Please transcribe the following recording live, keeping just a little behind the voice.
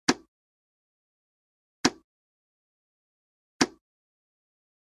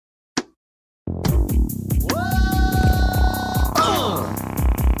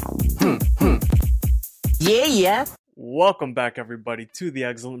yeah. Welcome back, everybody, to the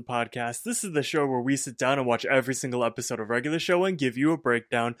Excellent Podcast. This is the show where we sit down and watch every single episode of regular show and give you a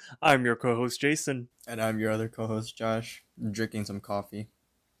breakdown. I'm your co-host, Jason. And I'm your other co-host, Josh. I'm drinking some coffee.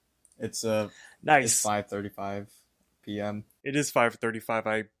 It's Nice. 5:35 p.m. It is 5:35.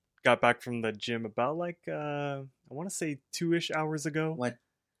 I got back from the gym about I want to say 2-ish hours ago. What'd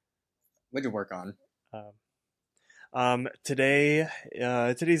you work on?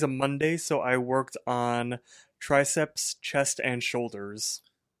 Today's a Monday, so I worked on triceps, chest, and shoulders.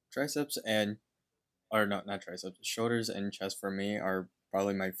 Triceps and, or no, not triceps. Shoulders and chest for me are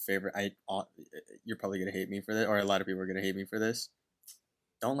probably my favorite. You're probably gonna hate me for this, or a lot of people are gonna hate me for this.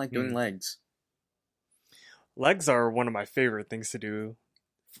 Don't like doing legs. Legs are one of my favorite things to do.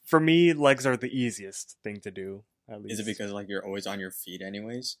 For me, legs are the easiest thing to do, at least. Is it because you're always on your feet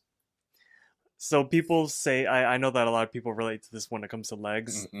anyways? So people say, I know that a lot of people relate to this when it comes to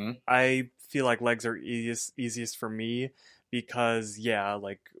legs. Mm-hmm. I feel like legs are easiest for me because,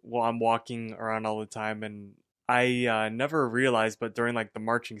 I'm walking around all the time, and I never realized, but during the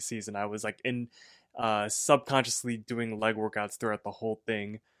marching season, I was subconsciously doing leg workouts throughout the whole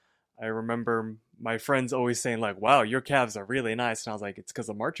thing. I remember my friends always saying wow, your calves are really nice, and I was like, it's because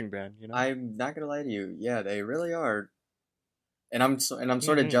of marching band, you know? I'm not gonna lie to you. Yeah, they really are, and I'm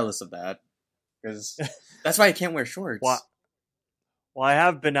sort of jealous of that. Because that's why I can't wear shorts. Well, I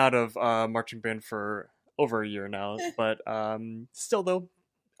have been out of marching band for over a year now, but still though,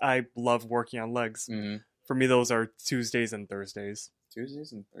 I love working on legs. Mm-hmm. For me, those are Tuesdays and Thursdays.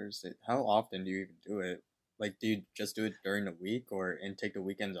 Tuesdays and Thursdays. How often do you even do it? Do you just do it during the week and take the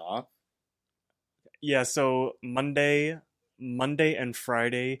weekends off? Yeah, so Monday and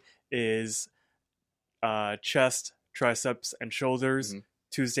Friday is chest, triceps, and shoulders. Mm-hmm.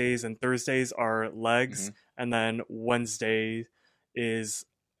 Tuesdays and Thursdays are legs, and then Wednesday is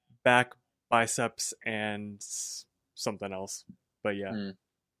back, biceps, and something else. But yeah.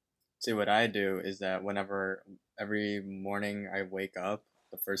 See, what I do is that every morning I wake up,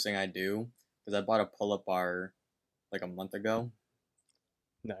 the first thing I do, because I bought a pull-up bar a month ago.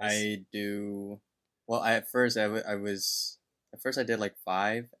 Nice. I do, well, at first I did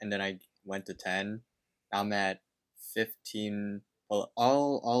 5, and then I went to 10. I'm at 15. Well,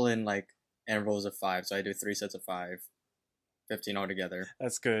 all in intervals of 5, so I do 3 sets of 5, 15 altogether.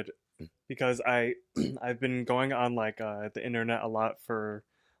 That's good, because I've been going on the internet a lot for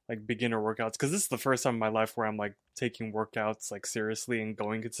beginner workouts, because this is the first time in my life where I'm taking workouts seriously and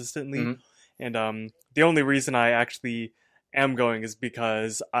going consistently. Mm-hmm. And the only reason I actually am going is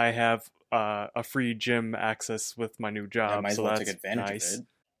because I have a free gym access with my new job. Yeah, might as well take advantage of it.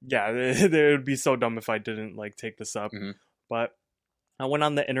 Yeah, it would be so dumb if I didn't take this up. Mm-hmm. But I went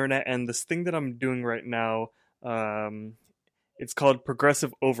on the internet, and this thing that I'm doing right now, it's called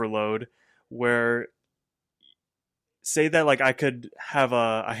progressive overload, where say that I could have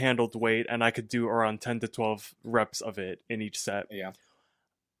a handled weight and I could do around 10 to 12 reps of it in each set. Yeah.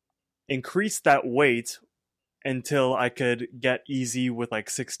 Increase that weight until I could get easy with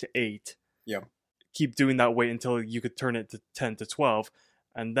 6 to 8. Yeah. Keep doing that weight until you could turn it to 10 to 12.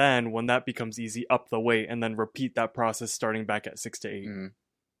 And then when that becomes easy, up the weight, and then repeat that process starting back at 6 to 8. Mm-hmm.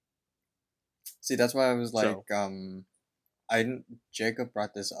 See, that's why I was Jacob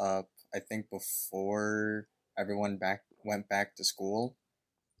brought this up, I think, before everyone went back to school.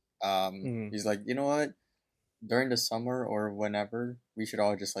 He's like, you know what? During the summer or whenever, we should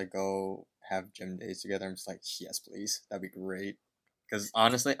all just go have gym days together. I'm just like, yes, please. That'd be great. Because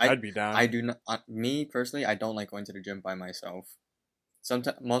honestly, I'd be down. I do not. Me personally, I don't like going to the gym by myself.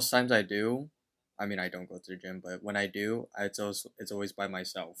 Most times I do. I mean, I don't go to the gym, but when I do, it's always by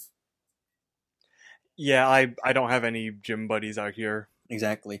myself. Yeah, I don't have any gym buddies out here.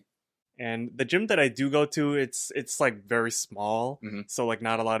 Exactly. And the gym that I do go to, it's very small, so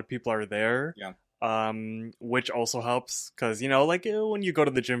not a lot of people are there. Yeah. Which also helps, because when you go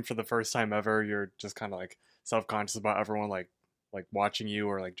to the gym for the first time ever, you're just kind of self-conscious about everyone watching you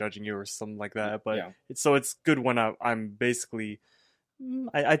or judging you or something like that. But yeah. It's good when I'm basically.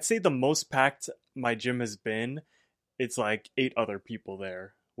 I'd say the most packed my gym has been, it's 8 other people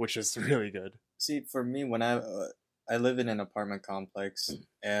there, which is really good. See, for me, when I live in an apartment complex,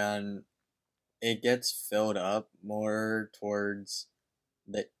 and it gets filled up more towards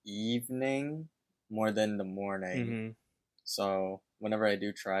the evening more than the morning. Mm-hmm. So whenever I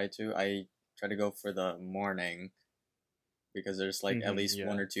try to go for the morning, because there's at least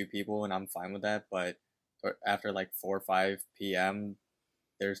 1 or 2 people, and I'm fine with that. But after 4 or 5 p.m.,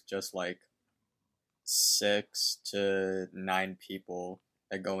 there's just 6 to 9 people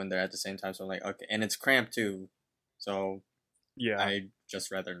that go in there at the same time. So I'm like, okay, and it's cramped too. So yeah, I'd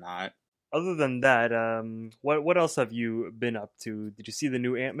just rather not. other than that, what else have you been up to? Did you see the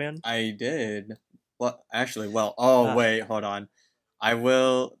new Ant-Man? I did. Well, actually, well, oh Ah, wait, hold on. I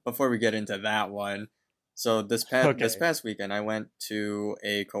will before we get into that one. So this okay, past weekend, I went to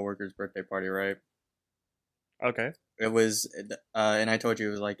a coworker's birthday party. Right? okay. It was, and I told you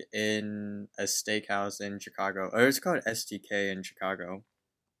it was like in a steakhouse in Chicago, or it's called STK in Chicago.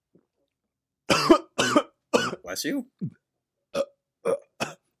 Bless you.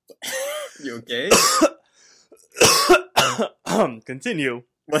 You okay? Continue.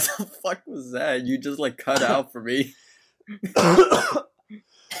 What the fuck was that? You just like cut out for me.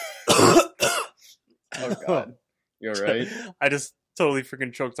 Oh God, you're right. I just totally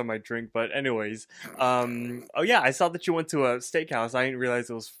freaking choked on my drink. But anyways, oh yeah, I saw that you went to a steakhouse. I didn't realize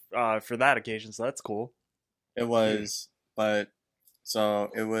it was for that occasion, so that's cool. It was, but so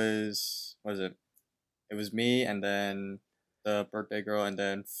it was it? It was me and then the birthday girl and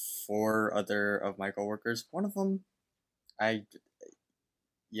then four other of my coworkers. One of them, I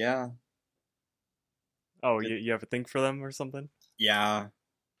yeah, Oh, it, you have a thing for them or something? yeah,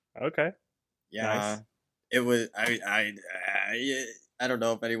 Okay, yeah. nice. It was I don't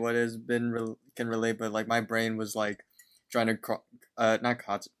know if anyone has been can relate, but like my brain was like trying to not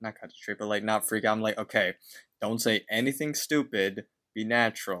concentrate, but like not freak out. I'm like, okay, don't say anything stupid. Be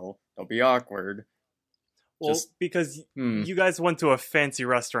natural. Don't be awkward. Well, Just because hmm. you guys went to a fancy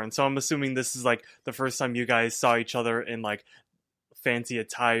restaurant, so I'm assuming this is like the first time you guys saw each other in like fancy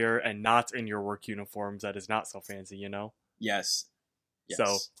attire and not in your work uniforms. That is not so fancy, you know. Yes, So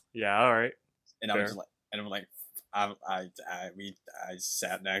yes. yeah, all right, And I was just fair. like, and I'm like, we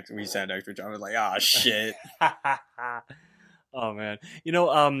sat next to each other. I was like, ah, shit. Oh man,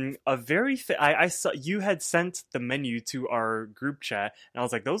 a very I saw you had sent the menu to our group chat, and I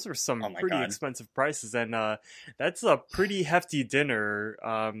was like, those are some Oh my pretty god. expensive prices, and that's a pretty hefty dinner,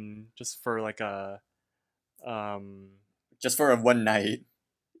 just for like a um, Just for a one night.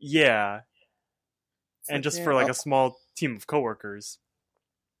 yeah, and just for Freaking, like oh, a small team of coworkers.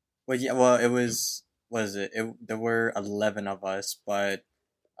 well, yeah, well, it was, was it? There were 11 of us, but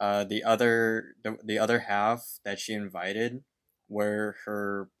the other half that she invited were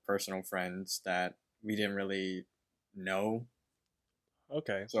her personal friends that we didn't really know.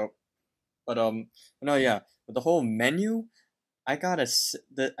 Okay. So, but no, yeah, but the whole menu, I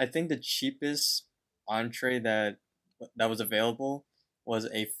think the cheapest entree that was available was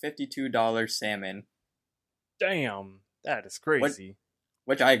a $52 salmon, Damn, that is what crazy.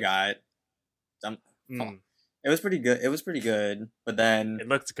 which I got. Um, Mm, it was pretty good. It was pretty good, but then it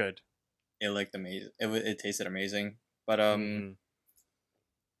looked good. it looked amazing. It tasted amazing. But Mm-hmm.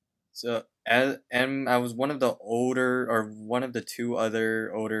 so as and I was one of the older or one of the two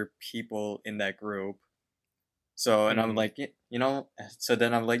other older people in that group. So and I'm Mm-hmm. like, you know, so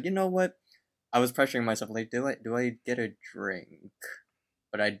then I'm like, you know what? I was pressuring myself like, do I get a drink?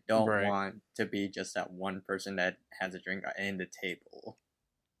 But I don't Right. want to be just that one person that has a drink in the table.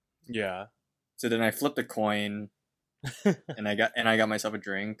 Yeah. So then I flipped a coin and I got myself a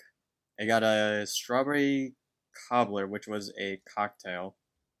drink. I got a strawberry cobbler, which was a cocktail.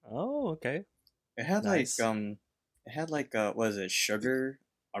 Oh, okay. It had Nice. it had like what is it, sugar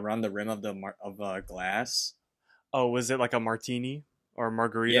around the rim of the glass. Oh, was it like a martini or a Yeah,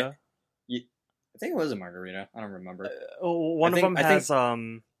 margarita? yeah, I think it was a margarita. I don't remember. Oh, one of them I think has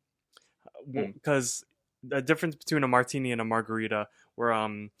hmm, because the difference between a martini and a margarita, where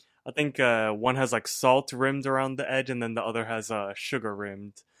I think one has like salt rimmed around the edge, and then the other has sugar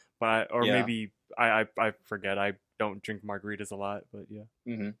rimmed. Or yeah. maybe I forget. I don't drink margaritas a lot, but yeah.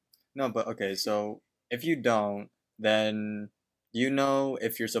 Mm-hmm. No, but okay. So if you don't, then you know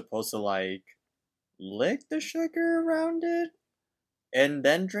if you're supposed to like lick the sugar around it and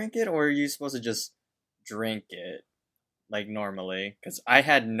then drink it, or are you supposed to just drink it like normally? Because I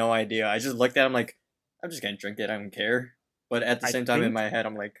had no idea. I just looked at him like, I'm just gonna drink it. I don't care. But at the I same time, in think my head,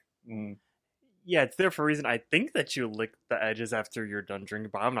 I'm like, yeah, it's there for a reason. I think that you lick the edges after you're done drinking,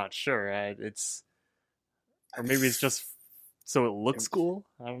 but I'm not sure. It's or maybe it's just so it looks cool.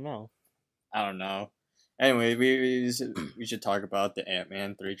 I don't know. I don't know. Anyway, we should talk about the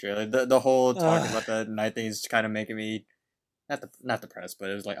Ant-Man 3 trailer. The whole talking about the night thing is kind of making me not depressed, but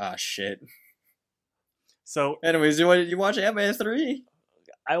it was like, ah, shit. So Anyways, you watch Ant-Man 3?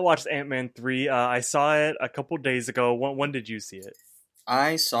 I watched Ant-Man 3. I saw it a couple days ago. When did you see it?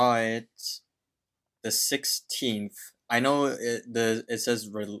 I saw it the 16th. I know it says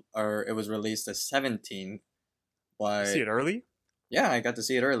or it was released the 17th, You see but it early? yeah, I got to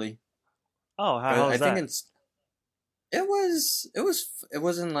see it early. Oh, But I how's think that? it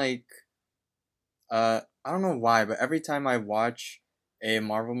wasn't like I don't know why, but every time I watch a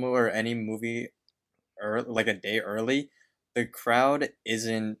Marvel movie or any movie like a day early, the crowd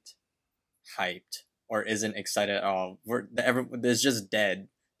isn't hyped or isn't excited at all. It's just dead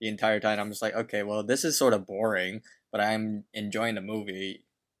the entire time. I'm just like, okay, well, this is sort of boring, but I'm enjoying the movie.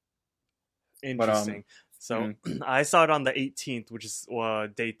 But Interesting. So mm, I saw it on the 18th, which is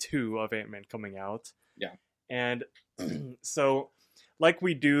day 2 of Ant-Man coming out. yeah, And so, like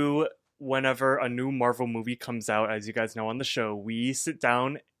we do whenever a new Marvel movie comes out, as you guys know on the show, we sit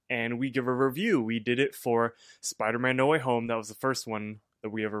down and we give a review. We did it for Spider-Man No Way Home. That was the first one that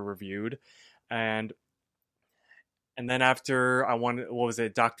we ever reviewed. And then after what was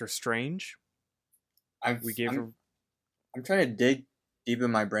it, Doctor Strange? I've We gave I'm trying to dig deep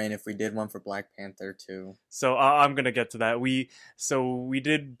in my brain if we did one for Black Panther too. So I'm gonna get to that. We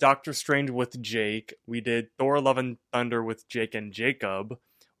did Doctor Strange with Jake. We did Thor: Love and Thunder with Jake and Jacob,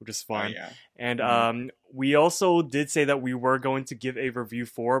 which is Oh fun. yeah. And we also did say that we were going to give a review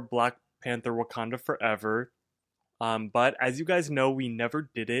for Black Panther: Wakanda Forever. But as you guys know, we never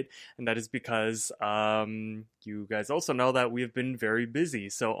did it, and that is because you guys also know that we have been very busy.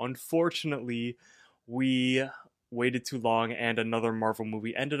 So unfortunately, we waited too long, and another Marvel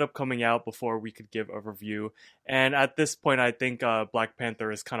movie ended up coming out before we could give a review. And at this point, I think Black Panther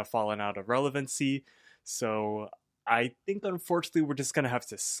has kind of fallen out of relevancy. So I think unfortunately, we're just gonna have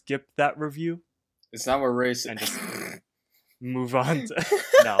to skip that review It's not what race and just move on to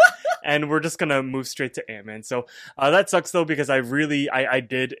no. And we're just gonna move straight to Ant-Man. So that sucks though, because I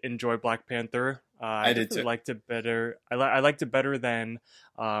did enjoy Black Panther. I did too. Liked it better. I liked it better than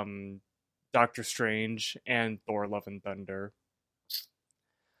Doctor Strange and Thor: Love and Thunder.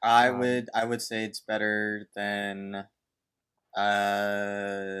 I would say it's better than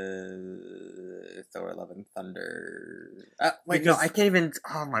Thor: Love and Thunder. Wait, no, Because I can't even.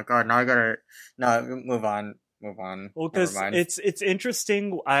 Oh my god! Now I gotta. No, move on. Move on. Well, Never because mind. it's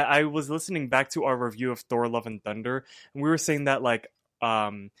interesting. I was listening back to our review of Thor: Love and Thunder, and we were saying that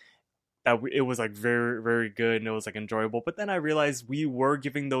it was like very very good and it was like enjoyable. But then I realized we were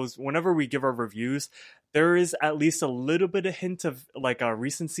giving those whenever we give our reviews, there is at least a little bit of hint of like a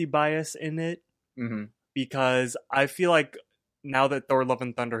recency bias in it, Mm-hmm. because I feel like now that Thor: Love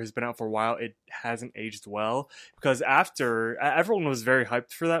and Thunder has been out for a while, it hasn't aged well. Because after everyone was very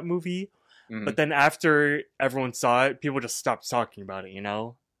hyped for that movie, Mm-hmm. but then after everyone saw it, people just stopped talking about it, you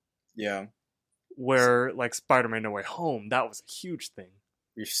know? Yeah. Where, like, Spider-Man No Way Home, that was a huge thing.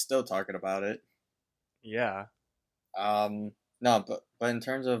 We're still talking about it. Yeah. No, but in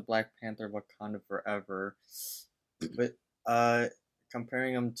terms of Black Panther: Wakanda Forever, but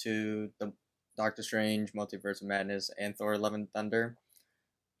comparing them to the Doctor Strange, Multiverse of Madness, and Thor: Love and Thunder,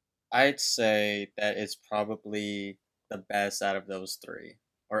 I'd say that it's probably the best out of those three,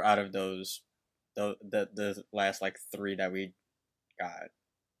 or out of those, the last like three that we got.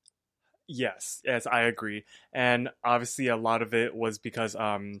 Yes, I agree. And obviously a lot of it was because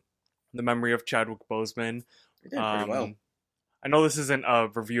the memory of Chadwick Boseman. We did pretty well. I know this isn't a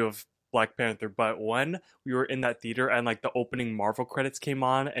review of Black Panther, but when we were in that theater and like the opening Marvel credits came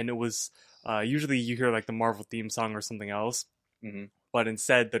on, and it was usually you hear like the Marvel theme song or something else, Mm-hmm. but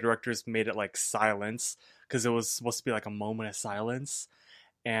instead the directors made it like silence, because it was supposed to be like a moment of silence.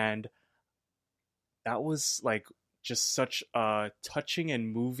 And that was like just such a touching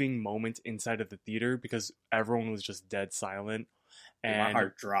and moving moment inside of the theater, because everyone was just dead silent. Dude, my And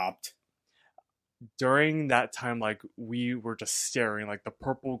heart dropped. during that time, like, we were just staring, like the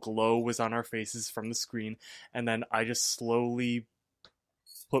purple glow was on our faces from the screen. And then I just slowly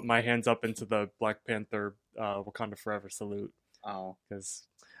put my hands up into the Black Panther Wakanda Forever salute, Oh, because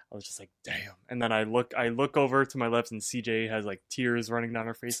I was just like, damn. And then I look over to my left, and CJ has like tears running down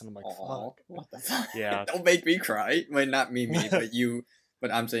her face, and I'm like, oh, fuck. what the fuck? Yeah. Don't make me cry. Well, not me, but you.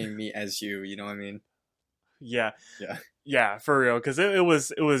 But I'm saying me as you. You know what I mean? Yeah. Yeah. Yeah, for real, because it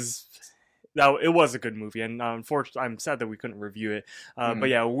was that it was a good movie, and unfortunately, I'm sad that we couldn't review it. But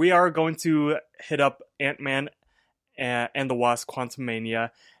yeah, we are going to hit up Ant-Man and the Wasp: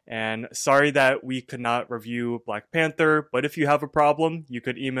 Quantumania. And sorry that we could not review Black Panther, but if you have a problem, you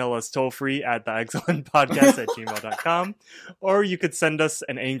could email us toll free at theexcellentpodcast@gmail.com, or you could send us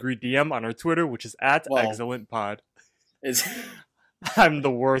an angry DM on our Twitter, which is at excellentpod. It's I'm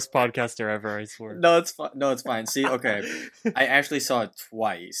the worst podcaster ever, I swear. no, it's fine. No, it's fine. See, okay, I actually saw it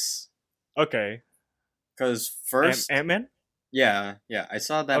twice. Okay. Because first, Ant-Man? yeah, I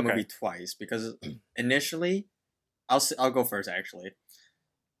saw that Okay. movie twice. Because initially, I'll go first actually.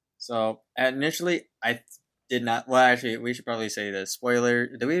 So initially, I did not. Well, actually, we should probably say the spoiler.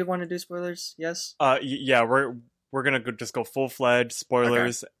 Do we want to do spoilers? Yes. Yeah, we're gonna just go full-fledged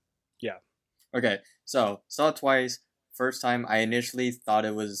spoilers. Okay. So saw it twice. first time, I initially thought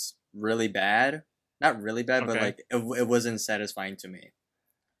it was really bad. Not really bad, but Okay. like it wasn't satisfying to me.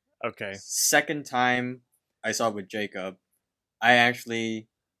 Okay. Second time I saw it with Jacob, I actually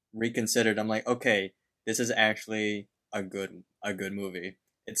reconsidered. I'm like, okay, this is actually a good movie.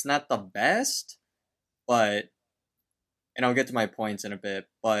 It's not the best, but and I'll get to my points in a bit,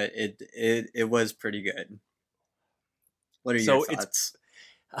 but it was pretty good. What are your So thoughts?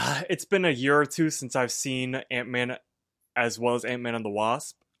 it's been a year or two since I've seen Ant-Man as well as Ant-Man and the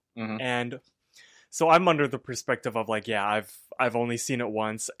Wasp, Mm-hmm. and so I'm under the perspective of like, yeah, I've only seen it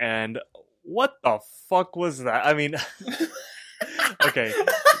once, and what the fuck was that? I mean, okay,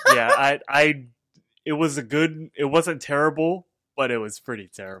 yeah, I it was a good, it wasn't terrible, but it was pretty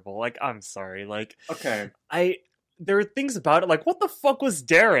terrible. Like, I'm sorry, like Okay. I there are things about it like, what the fuck was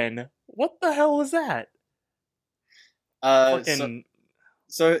Darren? What the hell was that? Uh, so Fucking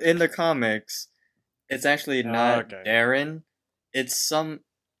so in the comics, it's actually not okay. Darren. It's some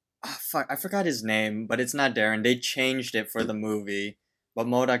fuck, I forgot his name, but it's not Darren. They changed it for the movie, but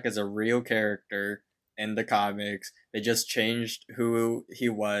MODOK is a real character in the comics. They just changed who he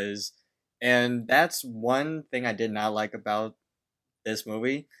was, and that's one thing I did not like about this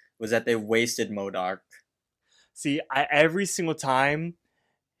movie was that they wasted MODOK. See, every single time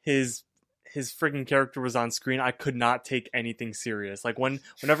his his freaking character was on screen, I could not take anything serious. Like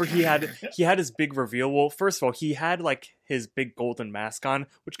whenever he had his big reveal. Well, first of all, he had like his big golden mask on,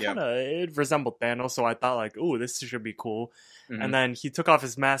 which kind Yep. of it resembled Thanos. So I thought like, ooh, this should be cool. Mm-hmm. And then he took off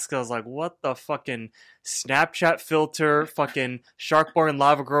his mask. I was like, what the fucking Snapchat filter, fucking Sharkboy and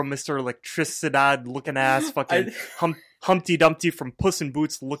Lava Girl, Mister Electricidad looking ass, fucking I. Humpty Dumpty from Puss in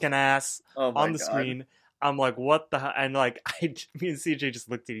Boots looking ass Oh my on the god. screen. I'm like, what the hell? And like, me and CJ just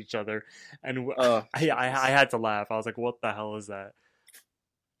looked at each other, and Oh I Jesus. had to laugh. I was like, what the hell is that?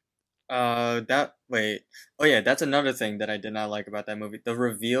 That wait. Oh yeah, that's another thing that I did not like about that movie. The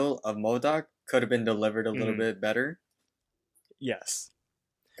reveal of MODOK could have been delivered a little Mm, bit better. yes.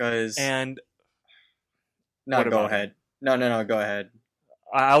 Cause And no, what go about him? ahead. No, go ahead.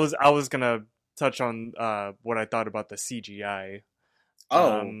 I was gonna touch on what I thought about the CGI.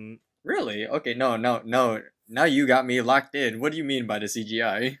 Oh, Um, really? Okay, no. Now you got me locked in. What do you mean by the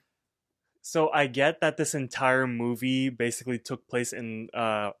CGI? so I get that this entire movie basically took place in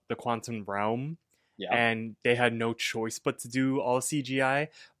the quantum realm, Yeah. and they had no choice but to do all CGI.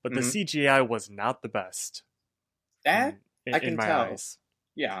 But the Mm-hmm. CGI was not the best That in I in can my tell. eyes.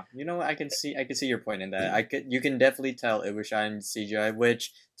 Yeah, I can see your point in that. You can definitely tell it was shot in CGI,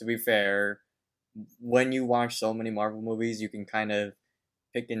 which to be fair, when you watch so many Marvel movies, you can kind of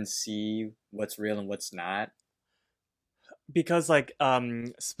pick and see what's real and what's not. Because like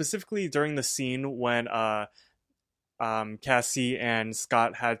specifically during the scene when Cassie and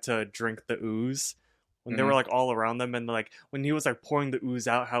Scott had to drink the ooze, when they were Mm-hmm. like all around them, and like when he was like pouring the ooze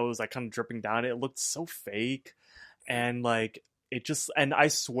out, how it was like kind of dripping down, it looked so fake. And like it just, and I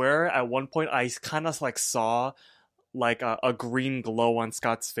swear at one point I kind of like saw like a green glow on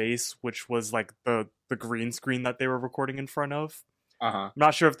Scott's face, which was like the green screen that they were recording in front of. Uh-huh. I'm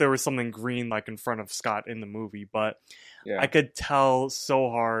not sure if there was something green like in front of Scott in the movie, but I Yeah. could tell so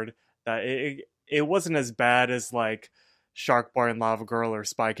hard that it wasn't as bad as like Shark Bar and Lava Girl or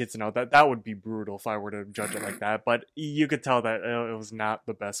Spy Kids. And all that would be brutal if I were to judge it like that. But you could tell that it was not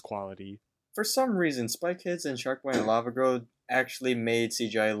the best quality. For some reason, Spy Kids and Shark Boy and Lava Girl actually made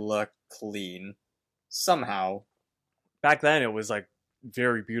CGI look clean. Somehow. Back then, it was like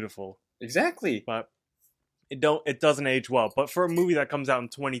very beautiful, Exactly. but it doesn't age well. But for a movie that comes out in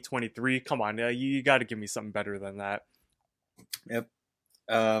 2023, come on, you got to give me something better than that. Yep.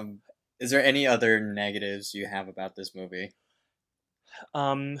 Um, is there any other negatives you have about this movie?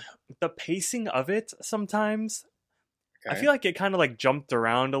 Um, the pacing of it sometimes I Okay. feel like it kind of like jumped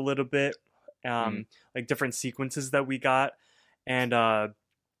around a little bit, Mm-hmm. like different sequences that we got, and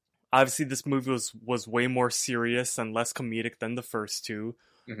obviously this movie was way more serious and less comedic than the first two.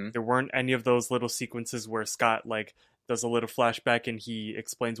 Mm-hmm. There weren't any of those little sequences where Scott like does a little flashback and he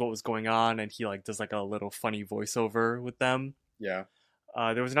explains what was going on and he like does like a little funny voiceover with them. Yeah.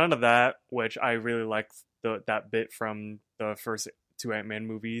 There was none of that, which I really liked that bit from the first two Ant-Man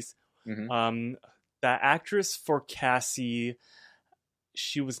movies. Mm-hmm. Um, the actress for Cassie,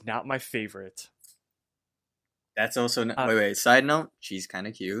 she was not my favorite. That's also Uh, wait. Side note: she's kind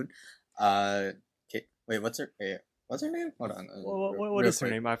of cute. Wait, what's her name? Hold on, what real is her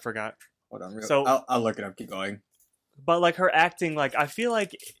quick. name? I forgot. Hold on, So, I'll look it up. Keep going. but like her acting, like I feel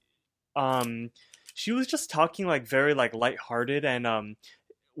like um, she was just talking like very like lighthearted, and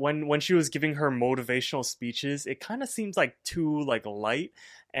when she was giving her motivational speeches, it kind of seems like too like light,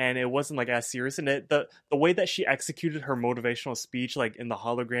 and it wasn't like as serious. And the way that she executed her motivational speech, like in the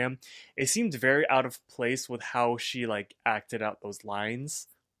hologram, it seemed very out of place with how she like acted out those lines.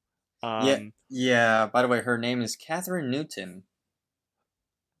 Yeah, Um, yeah. By the way, her name is Catherine Newton.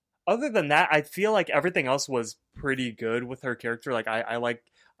 Other than that, I feel like everything else was pretty good with her character. Like I like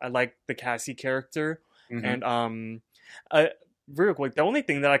the Cassie character, Mm-hmm. and uh, real quick, the only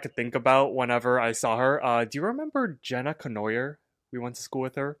thing that I could think about whenever I saw her, do you remember Jenna Canoyer? We went to school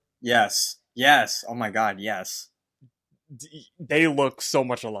with her. Yes, yes. Oh my God, yes. They look so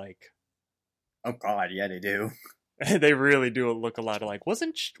much alike. Oh God, yeah, they do. They really do look a lot alike.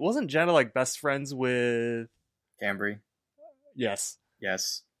 Wasn't Jenna like best friends with? Cambry. Yes.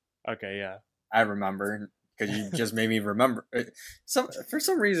 Yes, Okay. Yeah. I remember because you just made me remember. Some for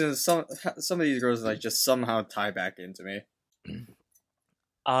some reason, some of these girls like just somehow tie back into me.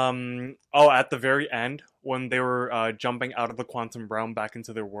 Oh, at the very end when they were jumping out of the quantum realm back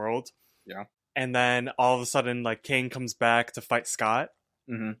into their world, Yeah. and then all of a sudden, like Kane comes back to fight Scott.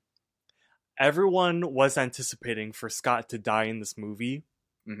 Mm-hmm. Everyone was anticipating for Scott to die in this movie,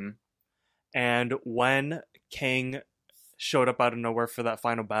 Mm-hmm. and when Kang showed up out of nowhere for that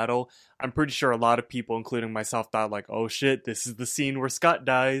final battle, I'm pretty sure a lot of people, including myself, thought like, "Oh shit, this is the scene where Scott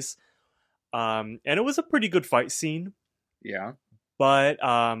dies." And it was a pretty good fight scene, Yeah. but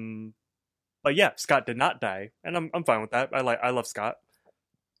yeah, Scott did not die, and I'm fine with that. I love Scott.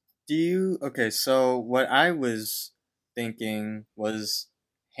 Do you okay? So what I was thinking was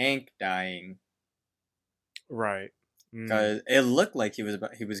Hank dying Right. Mm. because it looked like he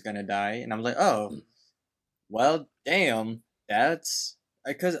was gonna die, and I was like, oh, well, damn, that's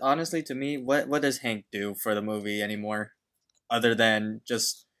because honestly, to me, what does Hank do for the movie anymore, other than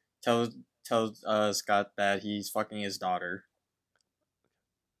just tell tell Scott that he's fucking his daughter?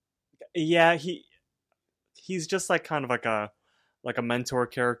 Yeah, he's just like kind of like a mentor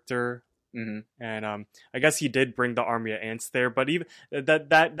character, Mm-hmm. and I guess he did bring the army of ants there, but even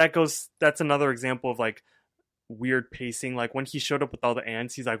that's another example of like weird pacing. Like when he showed up with all the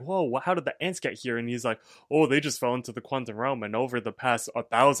ants, he's like, "Whoa, how did the ants get here?" And he's like, "Oh, they just fell into the quantum realm, and over the past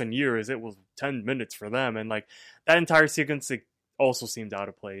 1,000 years, it was 10 minutes for them." And like that entire sequence, it also seemed out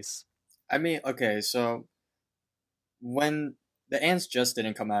of place. I mean, okay, so when the ants just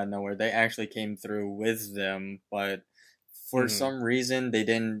didn't come out of nowhere, they actually came through with them, but for Hmm. some reason they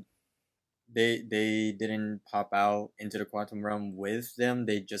didn't pop out into the quantum realm with them.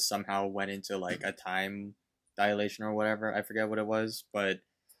 They just somehow went into like a time dilation or whatever. I forget what it was, but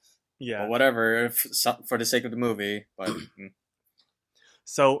Yeah. whatever for the sake of the movie. But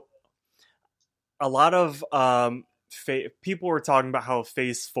So a lot of people were talking about how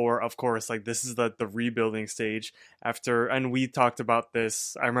phase 4, of course, like this is the rebuilding stage after, and we talked about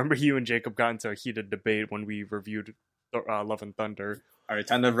this. I remember you and Jacob got into a heated debate when we reviewed Love and Thunder. all right,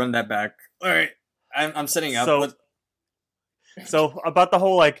 time to run that back. All right, I'm setting up. So What? about the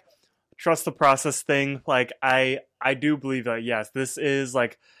whole like trust the process thing, like I do believe that yes, this is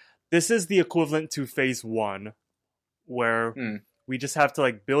the equivalent to phase 1, where Hmm. we just have to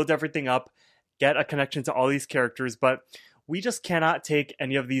like build everything up, get a connection to all these characters, but we just cannot take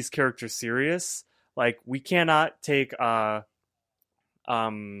any of these characters serious. Like we cannot take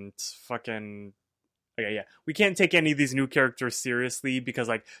fucking okay, yeah. We can't take any of these new characters seriously because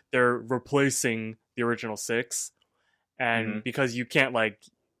like they're replacing the original 6, Mm-hmm. and because you can't like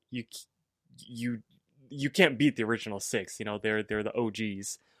you you you can't beat the original 6, you know, they're the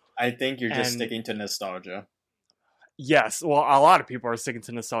OGs. I think you're just And sticking to nostalgia. yes, well, a lot of people are sticking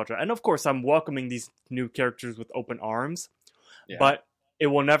to nostalgia. And of course, I'm welcoming these new characters with open arms, Yeah. but it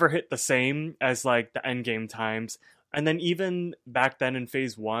will never hit the same as like the endgame times. And then even back then in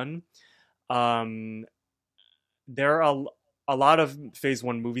phase 1, um there are a lot of phase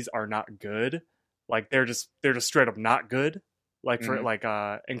 1 movies are not good. Like they're just straight up not good. Like for Mm-hmm. like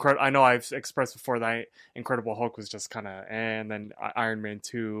incredible, I know I've expressed before that Incredible Hulk was just kind of, and then Iron Man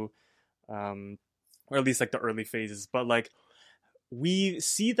 2, um or at least like the early phases, but like we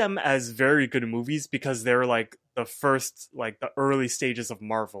see them as very good movies because they're like the first, like the early stages of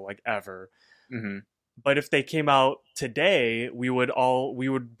Marvel like ever. Mm-hmm. But if they came out today, we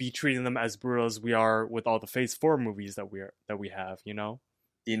would be treating them as brutal as we are with all the phase 4 movies that we have, you know?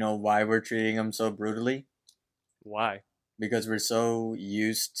 Do you know why we're treating them so brutally? Why? Because we're so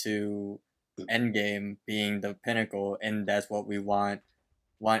used to Endgame being the pinnacle, and that's what we want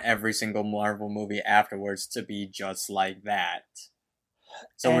every single Marvel movie afterwards to be just like that.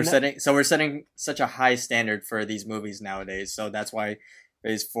 And So we're setting such a high standard for these movies nowadays. So that's why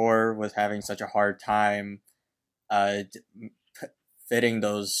Phase 4 was having such a hard time uh fitting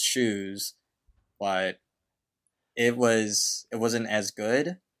those shoes, but it wasn't as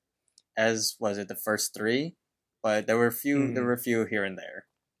good as was it the first three, but there were Mm. a few here and there.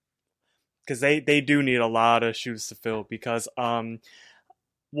 Because they do need a lot of shoes to fill because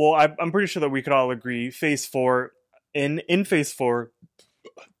well I'm pretty sure that we could all agree Phase 4 in Phase 4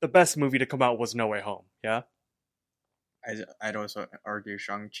 the best movie to come out was No Way Home. Yeah. I'd also argue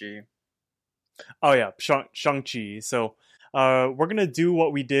Shang-Chi. Oh yeah, Shang-Chi. So we're gonna do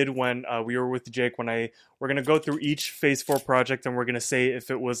what we did when we were with Jake. We're gonna go through each Phase 4 project and we're gonna say if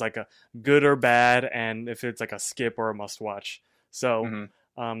it was like a good or bad, and if it's like a skip or a must watch. So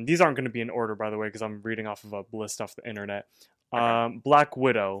Mm-hmm. these aren't gonna be in order, by the way, because I'm reading off of a list off the internet. Okay. Black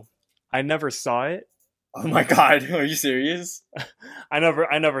Widow. I never saw it. Oh my God, are you serious? I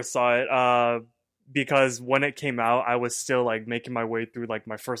never saw it. Because when it came out, I was still like making my way through like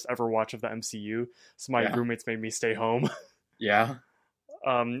my first ever watch of the MCU. So my Yeah. roommates made me stay home. Yeah.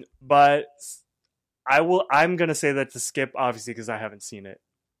 But I'm gonna say that to skip, obviously, because I haven't seen it,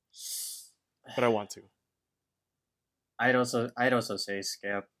 but I want to. I'd also say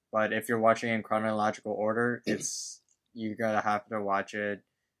skip, but if you're watching in chronological order, it's you gotta have to watch it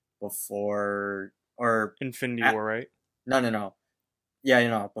before or Infinity at, War, right? no.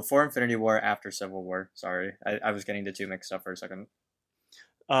 Yeah, before Infinity War, after Civil War. Sorry, I was getting the two mixed up for a second.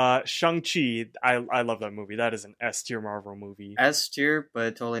 Shang-Chi, I love that movie. That is an S tier Marvel movie. S tier,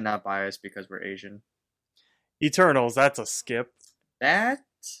 but totally not biased because we're Asian. Eternals, that's a skip. That,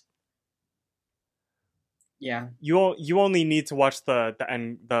 yeah. You only need to watch the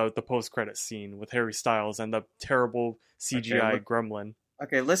end the post credit scene with Harry Styles and the terrible Okay, CGI gremlin.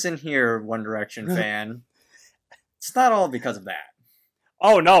 okay. Listen here, One Direction fan. It's not all because of that.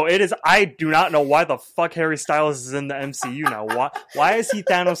 Oh no, it is. I do not know why the fuck Harry Styles is in the MCU now. Why is he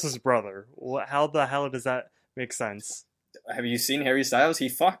Thanos' brother? How the hell does that make sense? Have you seen Harry Styles? He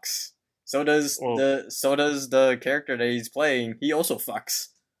fucks. Well, So does the character that he's playing. He also fucks.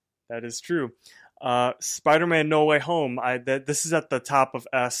 that is true. Spider-Man: No Way Home. This is at the top of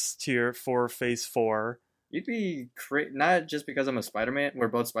S tier for Phase 4. You'd be not just because I'm a Spider-Man. We're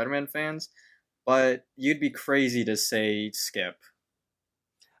both Spider-Man fans, but you'd be crazy to say skip.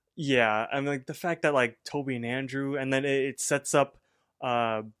 Yeah, and like the fact that like Toby and Andrew, and then it sets up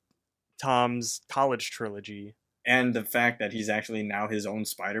uh, Tom's college trilogy. And the fact that he's actually now his own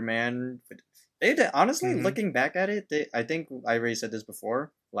Spider-Man. They did, honestly, Mm-hmm. looking back at it, I think I already said this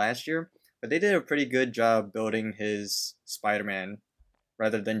before last year, but they did a pretty good job building his Spider-Man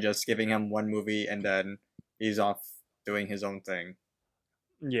rather than just giving him one movie and then he's off doing his own thing.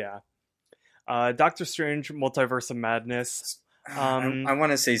 Yeah. Doctor Strange: Multiverse of Madness. I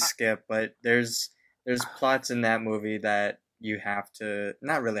want to say skip, but there's plots in that movie that you have to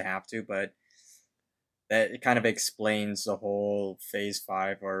not really have to, but that it kind of explains the whole Phase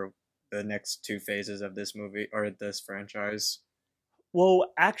 5 or the next two phases of this movie or this franchise.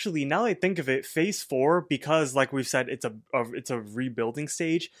 Well, actually, now that I think of it, Phase 4, because like we've said, it's a rebuilding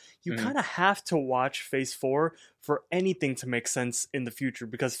stage. You Mm-hmm. kind of have to watch Phase 4 for anything to make sense in the future,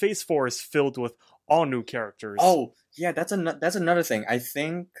 because Phase 4 is filled with all new characters. Oh, yeah, that's another thing. I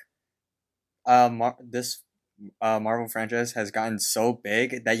think this Marvel franchise has gotten so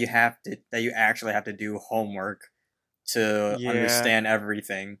big that you actually have to do homework to Yeah, understand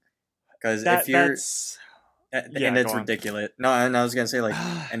everything. Because if you're that's and yeah. Go it's on. ridiculous. No, and I was gonna say like,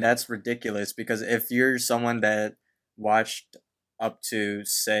 and that's ridiculous because if you're someone that watched up to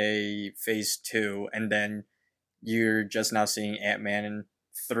say Phase 2 and then you're just now seeing Ant-Man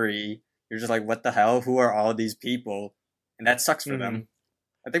 3, you're just like, what the hell? Who are all these people? And that sucks for hmm them.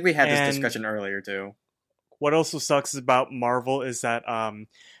 I think we had this And discussion earlier too. what also sucks about Marvel is that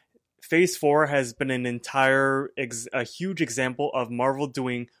Phase 4 has been a huge example of Marvel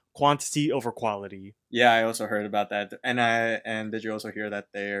doing quantity over quality. Yeah, I also heard about that, and did you also hear that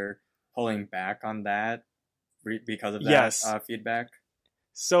they're pulling back on that because of that Yes. feedback?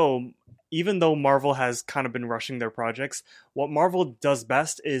 So, even though Marvel has kind of been rushing their projects, what Marvel does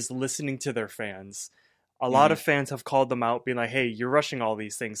best is listening to their fans. A lot Mm-hmm. of fans have called them out, being like, hey, you're rushing all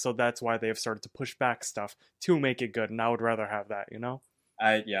these things. So that's why they have started to push back stuff to make it good. And I would rather have that, you know?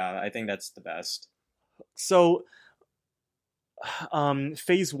 I think that's the best. So,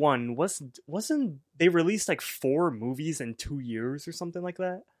 Phase 1 wasn't they released like 4 movies in 2 years or something like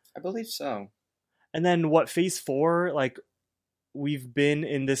that? I believe so. And then what, Phase 4, like we've been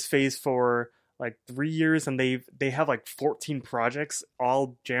in this phase for like 3 years, and they have like 14 projects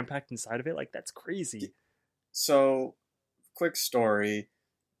all jam packed inside of it. Like that's crazy. So, quick story.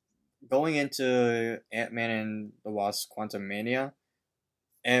 Going into Ant-Man and the Wasp: Quantumania,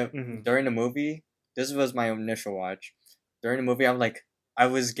 and Hmm. during the movie, this was my initial watch. during the movie, I'm like, I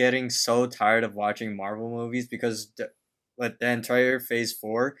was getting so tired of watching Marvel movies because the entire Phase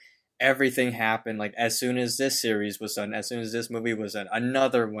 4, everything happened. Like, as soon as this series was done, as soon as this movie was done,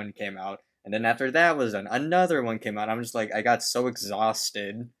 another one came out. And then after that was done, another one came out. I'm just like, I got so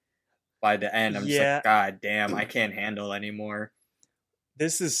exhausted by the end. I'm just like, Yeah, God damn, I can't handle anymore.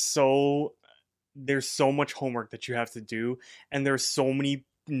 this is so there's so much homework that you have to do, and there's so many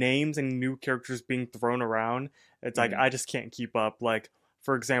names and new characters being thrown around. It's like Mm-hmm. I just can't keep up. Like,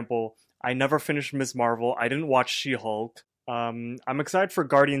 for example, I never finished Ms. Marvel. I didn't watch She-Hulk. I'm excited for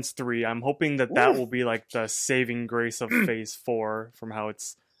Guardians 3. I'm hoping that that will be like the saving grace of Phase 4 from how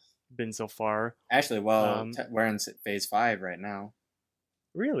it's been so far. Actually, well, Um, we're in Phase 5 right now.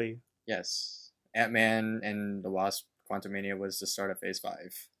 really? Yes. Ant-Man and the Wasp Quantumania was the start of Phase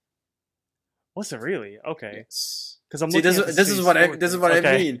 5. Was it really? Okay. Yes. Because I'm See, looking this at this this is Phase what I 4 this is thing. what I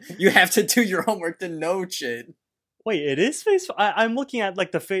Okay. mean. You have to do your homework to know shit. Wait, it is Phase 4? I'm looking at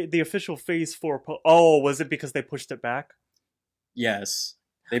like the official Phase 4. Oh, was it because they pushed it back? Yes.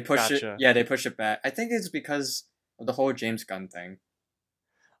 They push it. Gotcha. Yeah, they push it back. I think it's because of the whole James Gunn thing.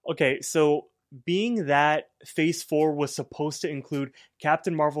 Okay, so being that Phase 4 was supposed to include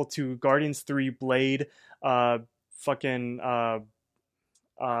Captain Marvel 2, Guardians 3, Blade, uh, fucking,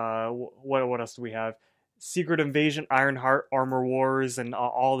 what else do we have? Secret Invasion, Ironheart, Armor Wars, and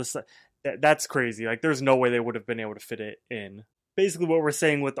all this. That's crazy. Like, there's no way they would have been able to fit it in. Basically, what we're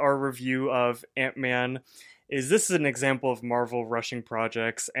saying with our review of Ant-Man is this is an example of Marvel rushing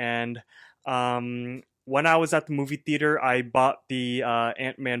projects, and when I was at the movie theater, I bought the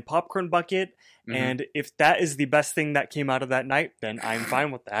Ant-Man popcorn bucket, Mm-hmm. and if that is the best thing that came out of that night, then I'm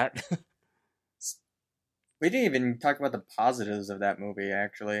fine with that. We didn't even talk about the positives of that movie,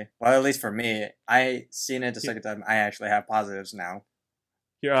 actually. Well, at least for me, I seen it the second time. I actually have positives now.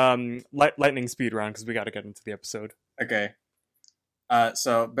 Lightning speed round because we got to get into the episode. Okay.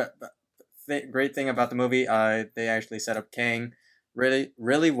 Great thing about the movie, they actually set up Kang really,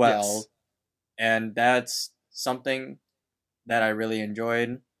 really well, Yes, and that's something that I really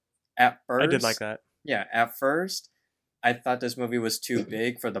enjoyed. At I did like first, that. yeah, at first, I thought this movie was too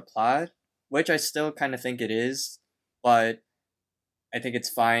big for the plot, which I still kind of think it is, but I think it's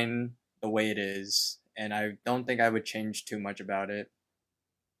fine the way it is, and I don't think I would change too much about it.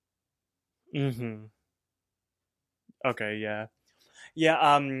 Mm-hmm. Okay, yeah,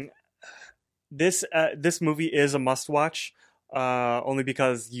 yeah. This movie is a must watch. Only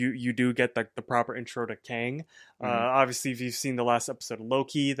because you do get the proper intro to Kang. Mm-hmm. Obviously, if you've seen the last episode of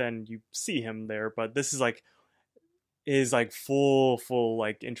Loki, then you see him there. But this is like full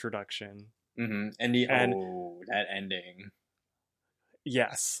like introduction. Mm-hmm. And And that ending.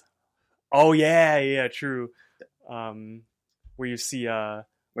 yes, oh yeah, true. Where you see Where I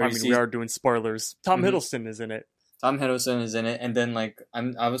you mean, we see are doing spoilers. Tom mhm, Hiddleston is in it. Tom Hiddleston is in it, and then like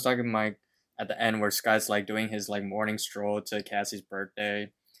I was talking like at the end where Scott's like doing his like morning stroll to Cassie's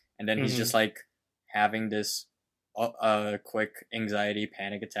birthday, and then he's Hmm. just like having this quick anxiety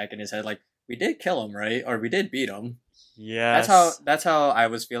panic attack in his head, like we did kill him, right, or we did beat him. Yes, That's how I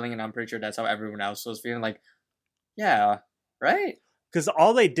was feeling, and I'm pretty sure that's how everyone else was feeling. Like, yeah, right, because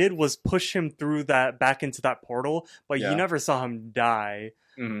all they did was push him through that back into that portal, but you yeah, never saw him die.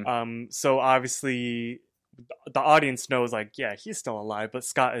 mm-hmm. So obviously the audience knows, like, yeah, he's still alive, but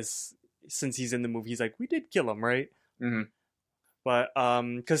Scott is, since he's in the movie, he's like, we did kill him, right? Mm-hmm. But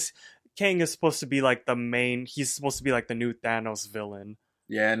because Kang is supposed to be like the main, he's supposed to be like the new Thanos villain.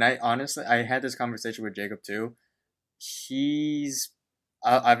 Yeah, and I honestly I had this conversation with Jacob too. He's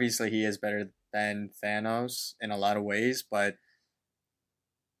obviously he is better than Thanos in a lot of ways, but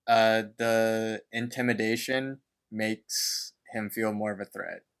the intimidation makes him feel more of a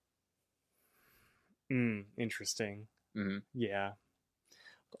threat. Interesting. Mm-hmm. Yeah.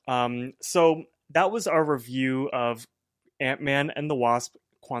 So that was our review of Ant-Man and the Wasp: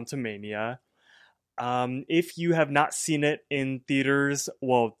 Quantumania. If you have not seen it in theaters,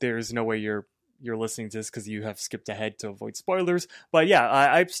 well, there's no way you're listening to this because you have skipped ahead to avoid spoilers. But yeah,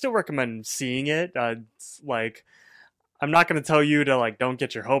 I still recommend seeing it. It's like, I'm not going to tell you to like don't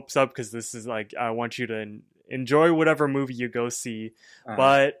get your hopes up because this is like, I want you to enjoy whatever movie you go see. Uh-huh.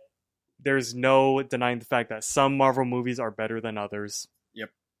 But there's no denying the fact that some Marvel movies are better than others. Yep.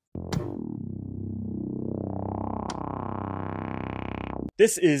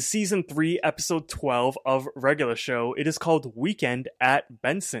 This is season 3, episode 12 of Regular Show. It is called Weekend at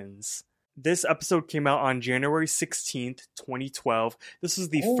Benson's. This episode came out on January 16th, 2012. This was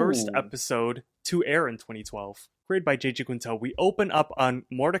the first Oh. episode to air in 2012. Created by J.J. Quintel, we open up on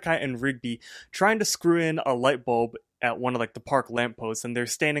Mordecai and Rigby trying to screw in a light bulb at one of like the park lampposts, and they're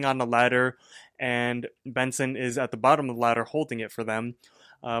standing on the ladder, and Benson is at the bottom of the ladder holding it for them.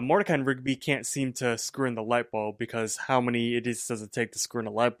 Mordecai and Rigby can't seem to screw in the light bulb because how many idiots does it take to screw in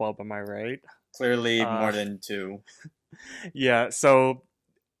a light bulb? Am I right? Clearly Uh, more than two. yeah. So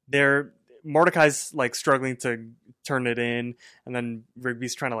they're Mordecai's like struggling to turn it in, and then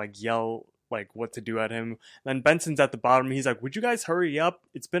Rigby's trying to like yell like what to do at him. And then Benson's at the bottom. He's like, "Would you guys hurry up?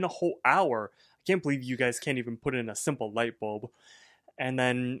 It's been a whole hour. I can't believe you guys can't even put in a simple light bulb." And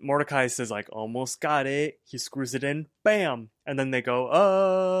then Mordecai says like, "Almost got it." He screws it in, bam, and then they go,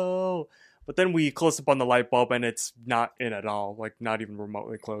 "Oh!" But then we close up on the light bulb, and it's not in at all, like not even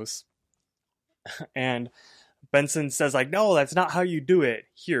remotely close. And Benson says like, "No, that's not how you do it.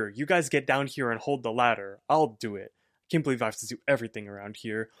 Here, you guys get down here and hold the ladder. I'll do it. I can't believe I have to do everything around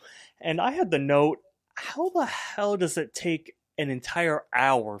here." And I had the note, how the hell does it take an entire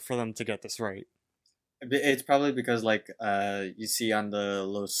hour for them to get this right? It's probably because like you see on the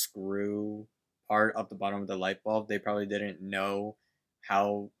little screw part of the bottom of the light bulb, they probably didn't know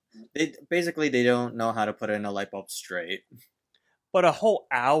how they don't know how to put in a light bulb straight. But a whole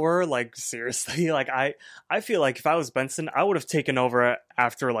hour, like seriously, like I feel like if I was Benson, I would have taken over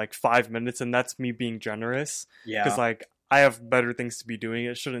after like 5 minutes, and that's me being generous. Because Yeah. like I have better things to be doing.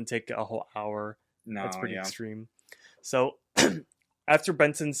 It shouldn't take a whole hour. That's No, pretty yeah. extreme. So after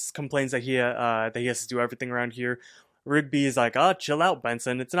Benson complains that he has to do everything around here, Rigby is like, "Oh, chill out,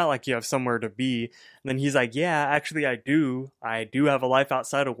 Benson. It's not like you have somewhere to be." And then he's like, "Yeah, actually, I do. I do have a life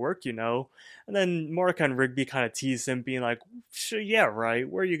outside of work, you know." And then Mordecai and Rigby kind of tease him, being like, "Sure, yeah, right.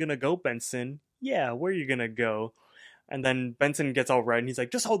 Where are you gonna go, Benson? Yeah, where are you gonna go?" And then Benson gets all red, and he's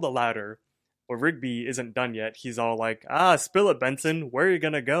like, "Just hold the ladder." But Rigby isn't done yet. He's all like, "Ah, spill it, Benson. Where are you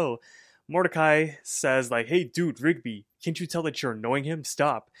gonna go?" Mordecai says like, "Hey, dude, Rigby, can't you tell that you're annoying him?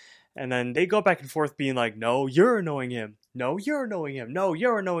 Stop." And then they go back and forth being like, "No, you're annoying him. No, you're annoying him. No,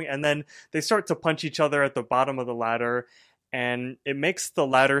 you're annoying." And then they start to punch each other at the bottom of the ladder, and it makes the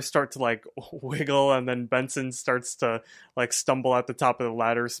ladder start to like wiggle, and then Benson starts to like stumble at the top of the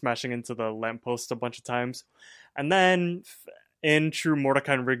ladder, smashing into the lamppost a bunch of times. And then in true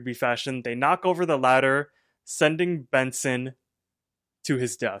Mordecai and Rigby fashion, they knock over the ladder, sending Benson to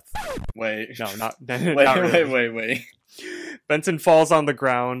his death. Wait. No, not wait, not really. wait. Benson falls on the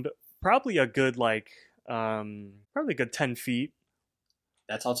ground, probably a good like probably a good 10 feet.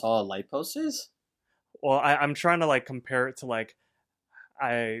 That's how tall a light post is? Well, I'm trying to like compare it to like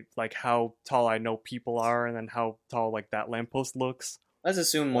I like how tall I know people are, and then how tall like that lamppost looks. Let's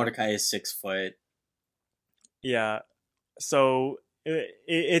assume But Mordecai is 6 foot. yeah, so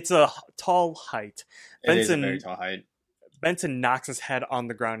it's a tall height. It is a very Benson tall height. Benson knocks his head on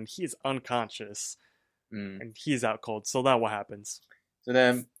the ground, and he is unconscious, Mm. and he's out cold. So now what happens? So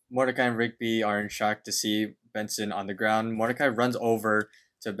then Mordecai and Rigby are in shock to see Benson on the ground. Mordecai runs over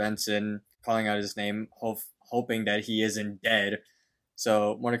to Benson, calling out his name, hoping that he isn't dead.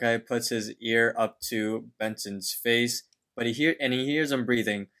 So Mordecai puts his ear up to Benson's face, but he hears him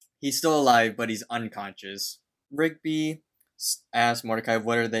breathing. He's still alive, but he's unconscious. Rigby asks Mordecai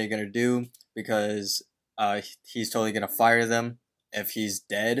what are they gonna do because he's totally gonna fire them if he's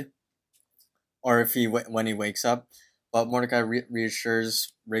dead or if when he wakes up. But Mordecai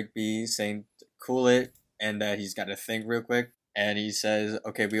reassures Rigby, saying cool it and that he's got to think real quick. And he says,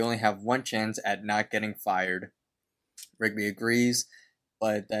 "Okay, we only have one chance at not getting fired." Rigby agrees,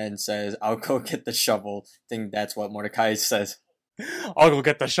 but then says, "I'll go get the shovel." I think that's what Mordecai says, I'll go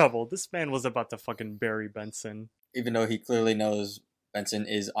get the shovel. This man was about to fucking bury Benson. even though he clearly knows Benson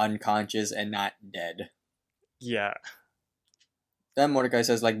is unconscious and not dead. Yeah. Then Mordecai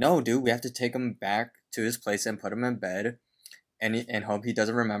says, like, "No, dude, we have to take him back to his place and put him in bed and hope he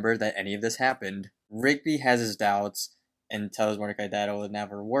doesn't remember that any of this happened." Rigby has his doubts and tells Mordecai that it will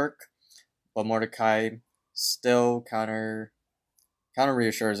never work, but Mordecai still counter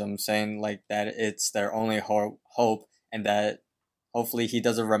reassures him, saying like that it's their only hope and that hopefully he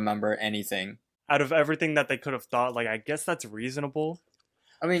doesn't remember anything. Out of everything that they could have thought, like I guess that's reasonable.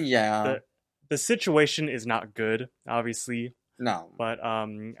 I mean, yeah, The situation is not good, obviously. no. But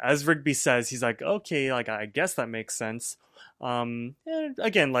as Rigby says, he's like, okay, like I guess that makes sense.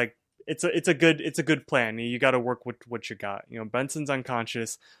 Again, like it's a good plan. You got to work with what you got. You know, Benson's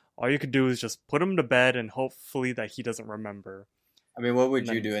unconscious. All you could do is just put him to bed and hopefully that he doesn't remember. I mean, what would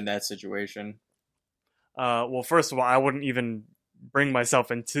And you then, do in that situation? well, first of all, I wouldn't even bring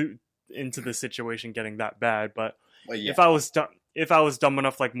myself into the situation getting that bad. But Well, yeah. if I was dumb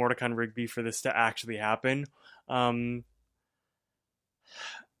enough like Mordecai and Rigby for this to actually happen, I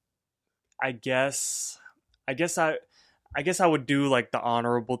guess I would do like the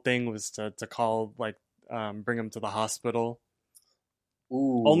honorable thing was to call like bring him to the hospital.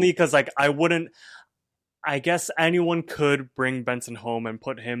 Only Ooh, because like I wouldn't. I guess anyone could bring Benson home and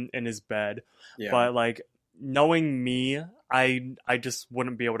put him in his bed, yeah. but like knowing me, I just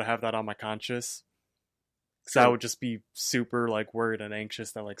wouldn't be able to have that on my conscience. Because I True. would just be super like worried and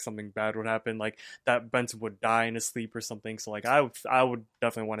anxious that like something bad would happen, like that Benson would die in his sleep or something. So like I would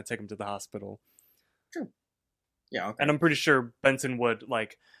definitely want to take him to the hospital, True. Yeah. and Okay. I'm pretty sure Benson would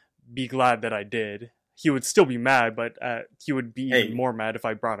like be glad that I did. He would still be mad, but he would be even Hey. more mad if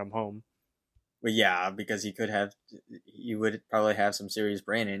I brought him home. Well, yeah, because he could have. He would probably have some serious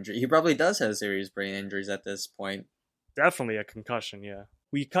brain injury. He probably does have serious brain injuries at this point. Definitely a concussion, yeah.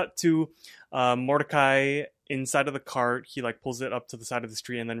 We cut to Mordecai inside of the cart. He like pulls it up to the side of the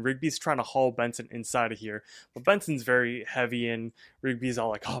street, and then Rigby's trying to haul Benson inside of here. But Benson's very heavy, and Rigby's all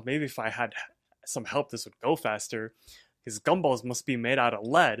like, "Oh, maybe if I had some help, this would go faster." His gumballs must be made out of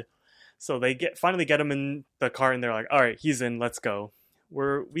lead. So they finally get him in the car, and they're like, "All right, he's in. Let's go."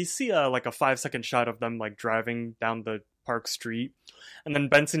 We see like a 5 second shot of them like driving down the park street, and then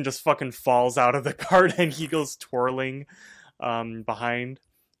Benson just fucking falls out of the cart and he goes twirling behind,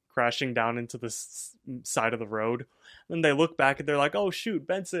 crashing down into the side of the road. And then they look back and they're like, "Oh shoot,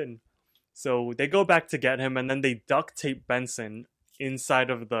 Benson!" So they go back to get him, and then they duct tape Benson inside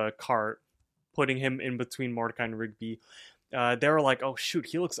of the cart, putting him in between Mordecai and Rigby. They were like, "Oh shoot,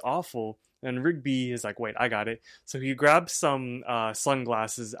 he looks awful." And Rigby is like, "Wait, I got it." So he grabs some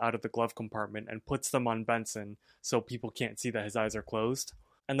sunglasses out of the glove compartment and puts them on Benson so people can't see that his eyes are closed.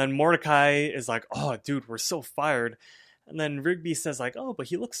 And then Mordecai is like, "Oh, dude, we're so fired." And then Rigby says like, "Oh, but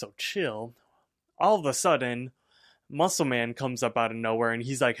he looks so chill." All of a sudden, Muscle Man comes up out of nowhere and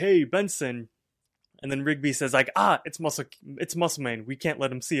he's like, "Hey, Benson." And then Rigby says like, it's Muscle Man. We can't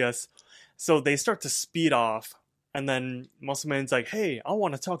let him see us." So they start to speed off. And then Muscle Man's like, "Hey, I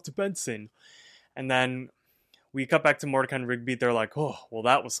want to talk to Benson." And then we cut back to Mordecai and Rigby. They're like, "Oh, well,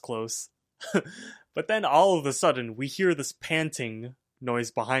 that was close." But then all of a sudden, we hear this panting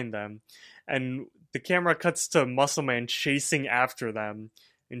noise behind them. And the camera cuts to Muscle Man chasing after them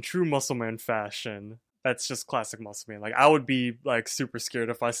in true Muscle Man fashion. That's just classic Muscle Man. Like, I would be, like, super scared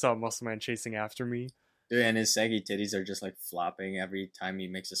if I saw Muscle Man chasing after me. Dude, and his saggy titties are just like flopping every time he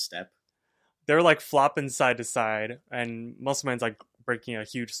makes a step. They're, like, flopping side to side, and Muscle Man's, like, breaking a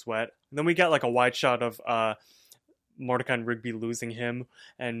huge sweat. And then we get, like, a wide shot of, Mordecai and Rigby losing him,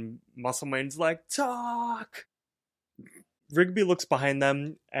 and Muscle Man's like, "Talk!" Rigby looks behind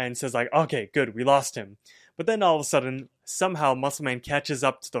them and says like, "Okay, good, we lost him." But then all of a sudden, somehow Muscle Man catches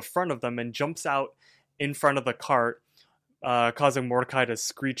up to the front of them and jumps out in front of the cart, causing Mordecai to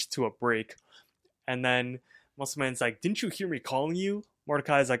screech to a break. And then Muscle Man's like, "Didn't you hear me calling you?"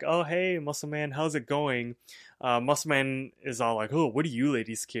 Mordecai's like, "Oh, hey, Muscle Man, how's it going?" Muscle Man is all like, "Oh, what do you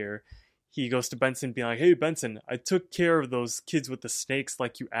ladies care?" He goes to Benson being like, "Hey, Benson, I took care of those kids with the snakes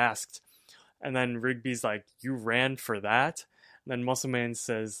like you asked." And then Rigby's like, "You ran for that?" And then Muscle Man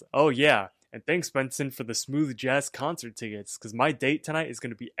says, "Oh, yeah. And thanks, Benson, for the smooth jazz concert tickets, because my date tonight is going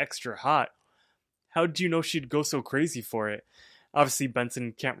to be extra hot." How did you know she'd go so crazy for it? Obviously,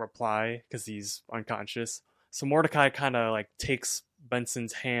 Benson can't reply because he's unconscious. So Mordecai kind of like takes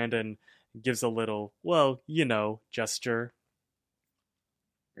Benson's hand and gives a little, well, gesture.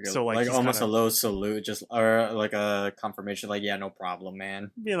 So like Like he's kind almost a of low salute, just or like a confirmation, like yeah, no problem,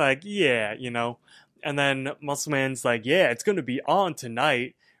 man. be like, yeah. And then Muscle Man's like, "Yeah, it's going to be on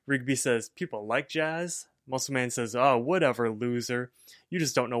tonight." Rigby says, "People like jazz." Muscle Man says, "Oh, whatever, loser. You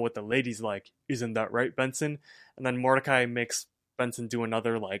just don't know what the ladies like. Isn't that right, Benson?" And then Mordecai makes Benson do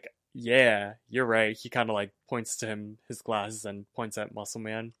another, like, "Yeah, you're right." He kind of like points to his glasses and points at Muscle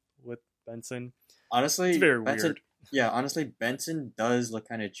Man with Benson. It's Honestly, very Benson. weird. Yeah, honestly, Benson does look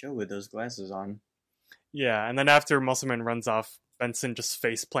kind of chill with those glasses on. Yeah, and then after Muscle Man runs off, Benson just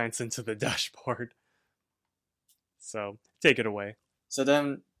face plants into the dashboard. So take it away. So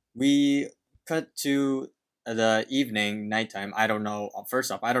then we cut to the evening, nighttime. I don't know.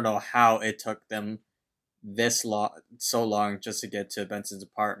 First off, I don't know how it took them so long just to get to Benson's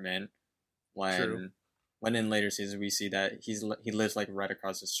apartment. True. When, when in later seasons we see that he lives like right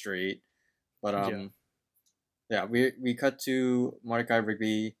across the street. But Yeah. yeah, we cut to Mordecai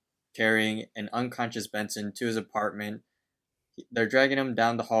Rigby carrying an unconscious Benson to his apartment. They're dragging him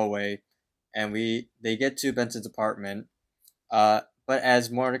down the hallway, and they get to Benson's apartment. But as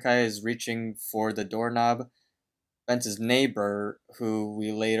Mordecai is reaching for the doorknob, Benson's neighbor, who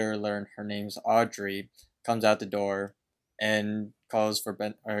we later learn her name's Audrey, comes out the door and calls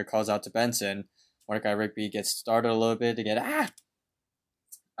out to Benson. Mordecai Rigby gets started a little bit to get ah.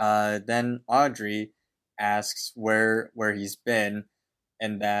 Then Audrey asks where he's been,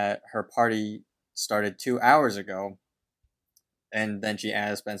 and that her party started 2 hours ago. And then she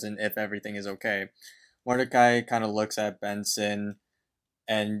asks Benson if everything is okay. Mordecai kind of looks at Benson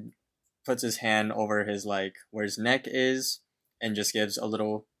and puts his hand over his like where his neck is and just gives a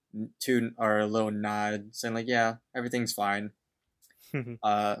little a little nod saying like yeah, everything's fine.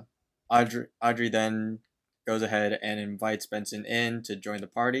 uh Audrey then goes ahead and invites Benson in to join the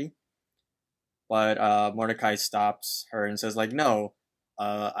party, but Mordecai stops her and says like no,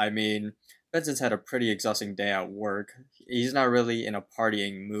 I mean Benson's had a pretty exhausting day at work. He's not really in a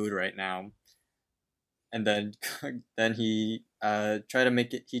partying mood right now. And then then he tries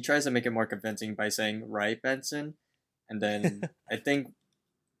to make it more convincing by saying right Benson, and then I think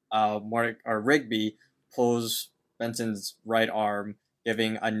Rigby pulls Benson's right arm,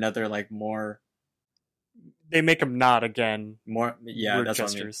 giving another like more. They make him nod again. More, yeah, weird that's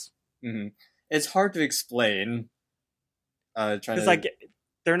gestures. What I mean. Mm-hmm. It's hard to explain. It's like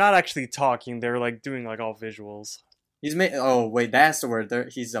they're not actually talking; they're like doing like all visuals. He's made. Oh wait, that's the word.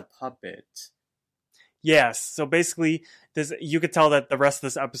 He's a puppet. Yes, so basically, you could tell that the rest of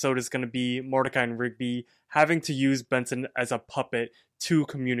this episode is going to be Mordecai and Rigby having to use Benson as a puppet to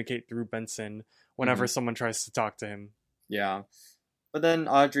communicate through Benson whenever someone tries to talk to him. Yeah, but then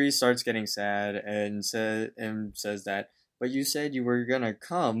Audrey starts getting sad and says that, but you said you were gonna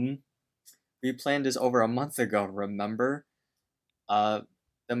come. We planned this over a month ago, remember?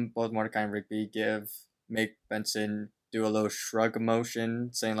 Then both Mordecai and Rigby make Benson do a little shrug motion,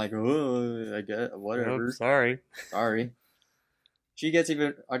 saying like, "Oh, I get whatever." Oh, sorry. Audrey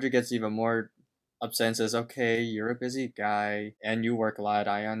gets even more upset and says, "Okay, you're a busy guy and you work a lot.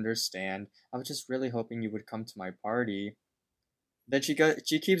 I understand. I was just really hoping you would come to my party." Then she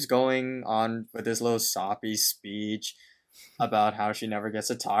keeps going on with this little soppy speech about how she never gets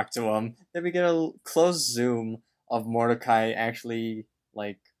to talk to him. Then we get a close zoom of Mordecai actually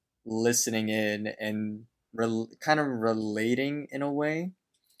like listening in and kind of relating in a way.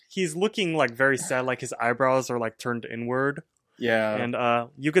 He's looking like very sad, like his eyebrows are like turned inward. Yeah. And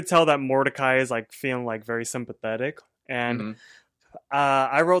you could tell that Mordecai is like feeling like very sympathetic. And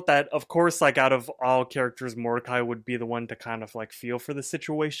I wrote that, of course, like out of all characters, Mordecai would be the one to kind of like feel for the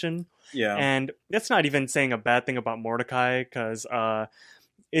situation. Yeah. And that's not even saying a bad thing about Mordecai, because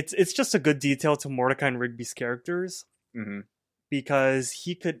it's just a good detail to Mordecai and Rigby's characters. Because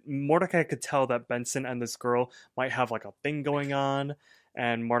Mordecai could tell that Benson and this girl might have like a thing going on,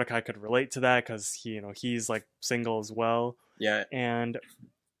 and Mordecai could relate to that because he's like single as well. Yeah. And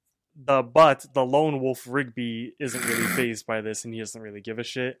the lone wolf Rigby isn't really fazed by this, and he doesn't really give a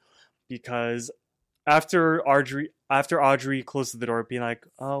shit, because after Audrey closes the door, being like,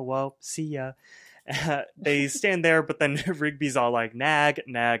 "Oh well, see ya," they stand there, but then Rigby's all like, "Nag,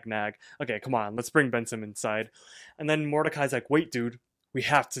 nag, nag. Okay, come on, let's bring Benson inside." And then Mordecai's like, "Wait, dude, we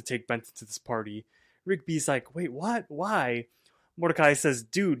have to take Benson to this party." Rigby's like, "Wait, what? Why?" Mordecai says,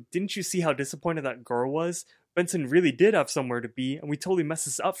 "Dude, didn't you see how disappointed that girl was? Benson really did have somewhere to be, and we totally messed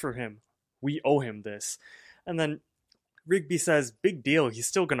this up for him. We owe him this." And then Rigby says, "Big deal, he's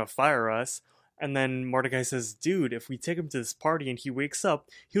still gonna fire us." And then Mordecai says, "Dude, if we take him to this party and he wakes up,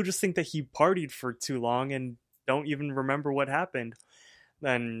 he'll just think that he partied for too long and don't even remember what happened."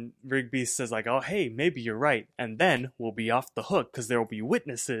 Then Rigby says like, "Oh, hey, maybe you're right. And then we'll be off the hook because there will be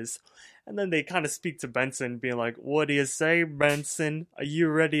witnesses." And then they kind of speak to Benson, being like, "What do you say, Benson? Are you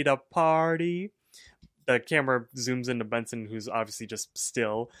ready to party?" The camera zooms into Benson, who's obviously just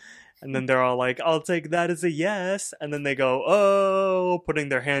still. And then they're all like, "I'll take that as a yes." And then they go, "Oh," putting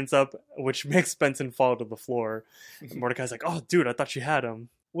their hands up, which makes Benson fall to the floor. And Mordecai's like, "Oh, dude, I thought you had him."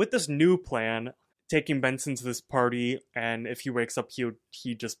 With this new plan, taking Benson to this party, and if he wakes up,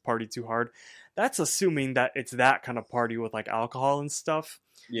 he just partied too hard. That's assuming that it's that kind of party with like alcohol and stuff.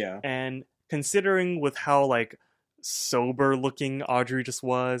 Yeah. And considering with how like sober looking Audrey just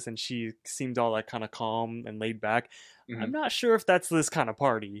was, and she seemed all like kind of calm and laid back, I'm not sure if that's this kind of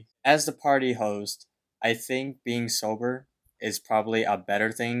party. As the party host, I think being sober is probably a better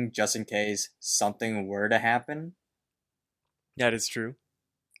thing just in case something were to happen. That is true.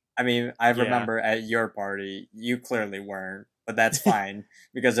 I mean, I remember at your party, you clearly weren't, but that's fine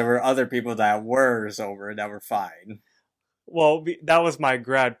because there were other people that were sober that were fine. Well, that was my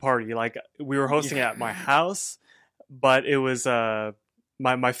grad party. Like, we were hosting it at my house, but it was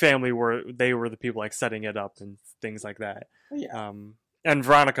my family were the people like setting it up and things like that. Yeah. And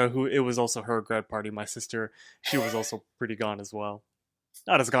Veronica, who it was also her grad party, my sister, she was also pretty gone as well.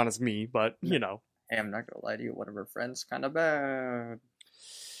 Not as gone as me, but you know. Hey, I'm not gonna lie to you, one of her friends kind of bad.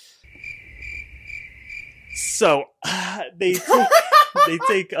 So they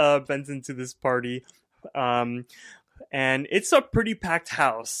take Benson to this party. and it's a pretty packed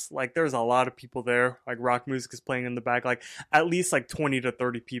house. Like there's a lot of people there. Like rock music is playing in the back. Like at least like 20 to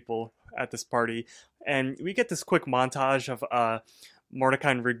 30 people at this party. And we get this quick montage of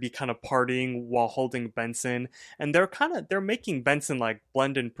Mordecai and Rigby kind of partying while holding Benson, and they're making Benson like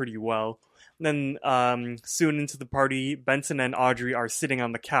blend in pretty well. And then soon into the party, Benson and Audrey are sitting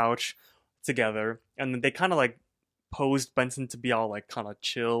on the couch together, and then they kind of like posed Benson to be all like kind of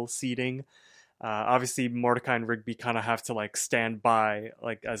chill seating. Obviously, Mordecai and Rigby kind of have to like stand by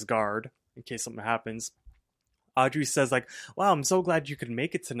like as guard in case something happens. Audrey says like, "Wow, I'm so glad you could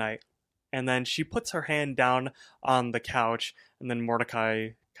make it tonight." And then she puts her hand down on the couch, and then Mordecai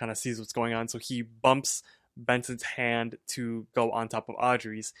kind of sees what's going on, so he bumps Benson's hand to go on top of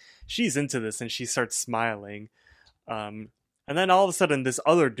Audrey's. She's into this, and she starts smiling. And then all of a sudden, this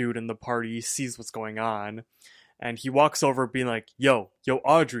other dude in the party sees what's going on, and he walks over, being like, "Yo,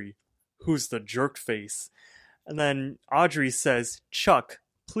 Audrey, who's the jerk face?" And then Audrey says, "Chuck,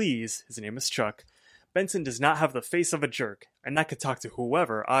 please." His name is Chuck. "Benson does not have the face of a jerk, and I could talk to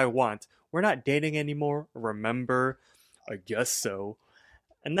whoever I want. We're not dating anymore, remember?" "I guess so."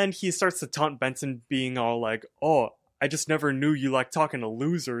 And then he starts to taunt Benson, being all like, "Oh, I just never knew you like talking to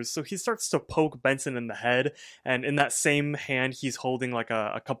losers." So he starts to poke Benson in the head, and in that same hand, he's holding like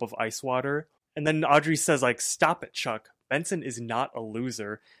a cup of ice water. And then Audrey says like, "Stop it, Chuck. Benson is not a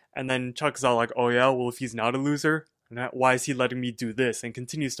loser." And then Chuck's all like, "Oh yeah, well if he's not a loser, why is he letting me do this?" And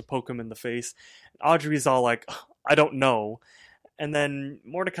continues to poke him in the face. Audrey's all like, "I don't know." And then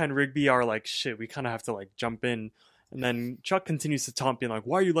Mordecai and Rigby are like, "Shit, we kind of have to like jump in." And then Chuck continues to taunt, being like,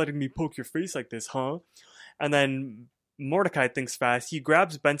 "Why are you letting me poke your face like this, huh?" And then Mordecai thinks fast. He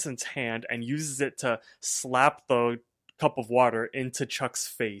grabs Benson's hand and uses it to slap the cup of water into Chuck's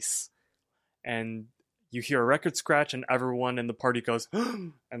face. And you hear a record scratch, and everyone in the party goes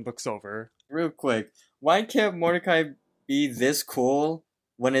and looks over. Real quick, why can't Mordecai be this cool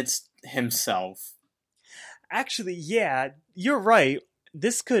when it's himself? Actually, yeah, you're right.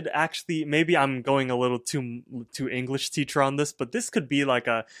 This could actually, maybe I'm going a little too English teacher on this, but this could be like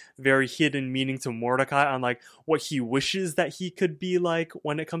a very hidden meaning to Mordecai on like what he wishes that he could be like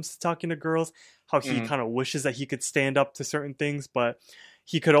when it comes to talking to girls. How he kind of wishes that he could stand up to certain things, but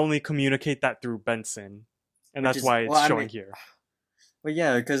he could only communicate that through Benson, and that's why it's showing here. But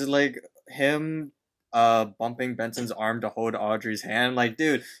yeah, because like him bumping Benson's arm to hold Audrey's hand, like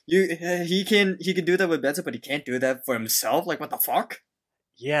dude, he can do that with Benson, but he can't do that for himself. Like what the fuck?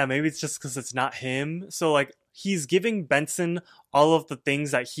 Yeah, maybe it's just because it's not him. So like he's giving Benson all of the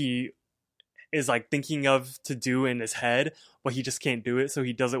things that he is like thinking of to do in his head, but he just can't do it, so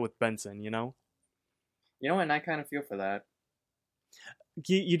he does it with Benson, you know? You know, and I kind of feel for that.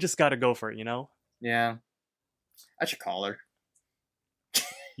 You just gotta go for it, you know? Yeah. I should call her.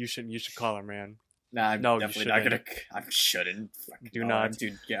 You should call her, man. Nah, I'm no, definitely not gonna. I shouldn't. Do not.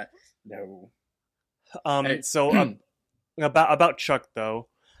 Dude, yeah. No. So about Chuck though.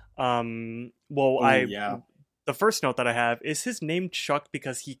 Yeah. The first note that I have is his name Chuck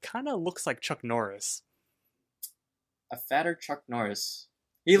because he kind of looks like Chuck Norris. A fatter Chuck Norris.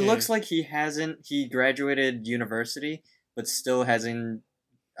 He looks like he graduated university, but still hasn't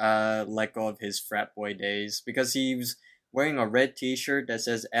let go of his frat boy days, because he's wearing a red t-shirt that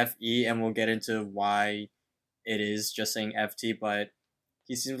says FE, and we'll get into why it is just saying FT, but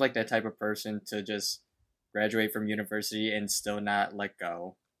he seems like that type of person to just graduate from university and still not let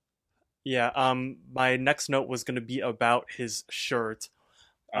go. Yeah, my next note was going to be about his shirt.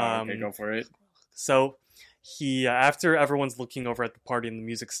 Okay, go for it. So he after everyone's looking over at the party and the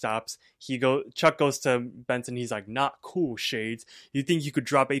music stops, Chuck goes to Benson. He's like, "Not cool, Shades. You think you could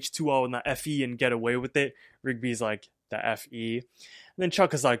drop H2O in the FE and get away with it?" Rigby's like, "The FE." And then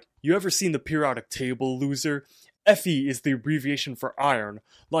Chuck is like, "You ever seen the periodic table, loser? FE is the abbreviation for iron.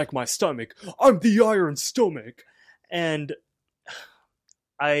 Like my stomach, I'm the iron stomach." And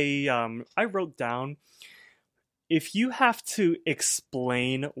I wrote down, if you have to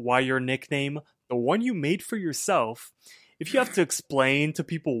explain why your nickname, the one you made for yourself, if you have to explain to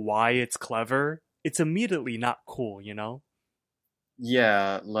people why it's clever, it's immediately not cool, you know?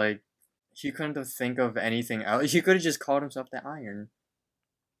 Yeah, like he couldn't think of anything else. He could have just called himself the Iron.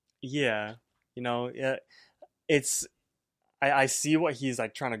 Yeah, you know, it's I see what he's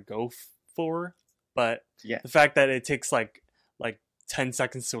like trying to go for, but the fact that it takes like 10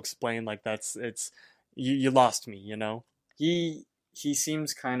 seconds to explain, like it's you lost me, you know? He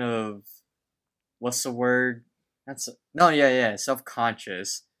seems kind of, what's the word?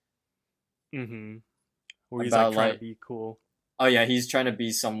 Self-conscious. Mm-hmm. Where he's like trying to be cool. Oh yeah, he's trying to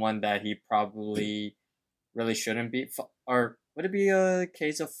be someone that he probably really shouldn't be. Or would it be a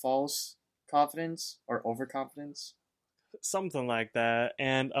case of false confidence or overconfidence? something like that.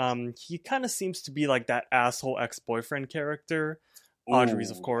 And he kind of seems to be like that asshole ex-boyfriend character, Audrey's,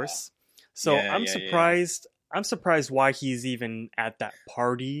 of Oh, yeah. course. So Yeah, I'm yeah, yeah. surprised. I'm surprised why he's even at that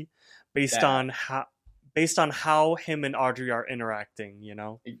party, based That on how him and Audrey are interacting.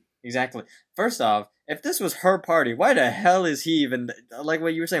 exactly. First off, if this was her party, why the hell is he even like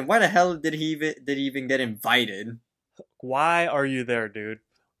what you were saying? Why the hell did he even get invited? Why are you there, dude?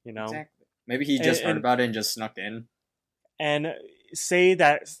 You know, Exactly. Maybe he and just heard and, about it and just snuck in. and say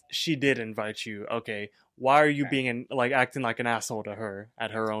that she did invite you. Okay, why are you Okay. like acting like an asshole to her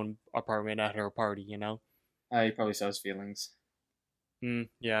at her own apartment at her party? He probably saw his feelings.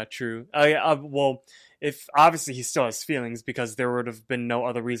 Yeah, true. Yeah, well, if obviously he still has feelings because there would have been no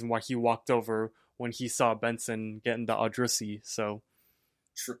other reason why he walked over when he saw Benson getting the Audrissy. So,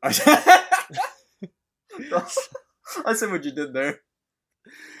 True. I see what you did there.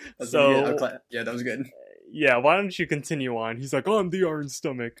 Yeah, so yeah, that was good. yeah. Why don't you continue on? He's like, "Oh, I'm the Iron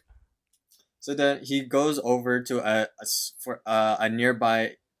Stomach." So then he goes over to a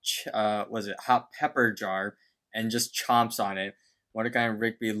nearby was it hot pepper jar and just chomps on it. Mordecai and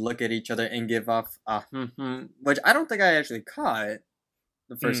Rigby look at each other and give off a which I don't think I actually caught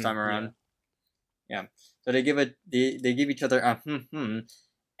the first time Yeah. around. Yeah, so they give each other a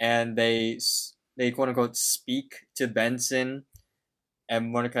and they quote unquote speak to Benson, and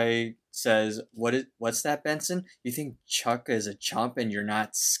Mordecai says, what's that, Benson? You think Chuck is a chump and you're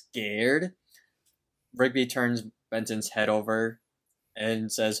not scared?" Rigby turns Benson's head over and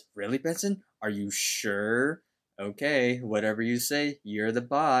says, "Really, Benson? Are you sure? Okay, whatever you say, you're the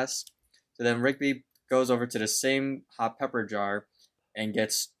boss." So then Rigby goes over to the same hot pepper jar and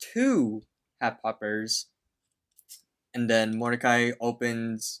gets two hot peppers, and then Mordecai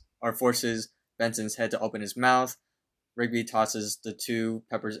opens or forces Benson's head to open his mouth. Rigby tosses the two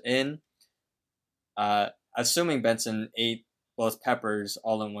peppers in, assuming Benson ate both peppers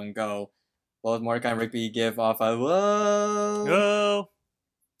all in one go. Both Mordecai and Rigby give off a whoa, Oh.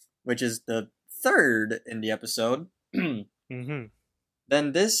 which is the third in the episode. Mm-hmm.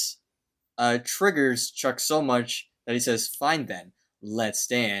 Then this triggers Chuck so much that he says, "Fine then, let's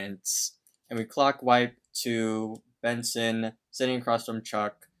dance." And we clock wipe to Benson sitting across from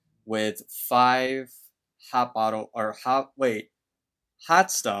Chuck with five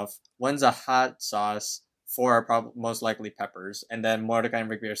hot stuff. One's a hot sauce. Four are most likely peppers. And then Mordecai and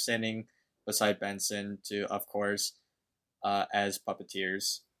Rigby are standing beside Benson to, of course, as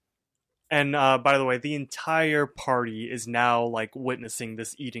puppeteers. And by the way, the entire party is now like witnessing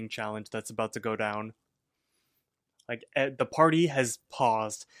this eating challenge that's about to go down. Like the party has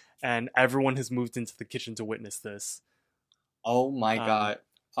paused, and everyone has moved into the kitchen to witness this. Oh my Um, god.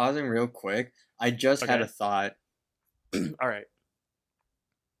 Pausing real quick. I just had a okay, thought. all right.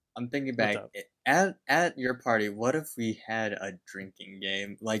 I'm thinking What's back up? at your party. What if we had a drinking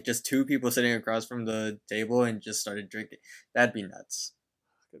game, like just two people sitting across from the table and just started drinking? That'd be nuts.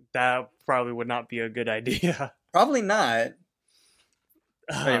 That probably would not be a good idea. Probably not.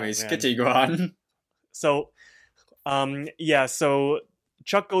 But Oh anyways, man. continue on. So, yeah. So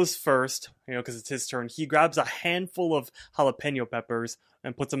Chuck goes first, because it's his turn. He grabs a handful of jalapeno peppers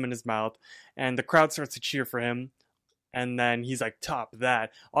and puts them in his mouth, and the crowd starts to cheer for him. And then he's like, "Top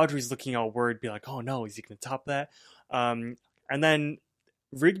that." Audrey's looking all worried, be like, "Oh no, is he gonna top that?" And then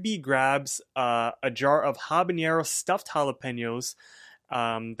Rigby grabs a jar of habanero stuffed jalapenos,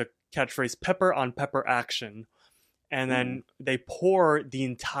 the catchphrase "pepper on pepper action," and Ooh. then they pour the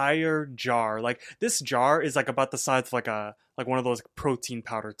entire jar. Like this jar is like about the size of like one of those protein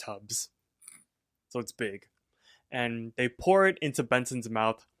powder tubs, so it's big. And they pour it into Benson's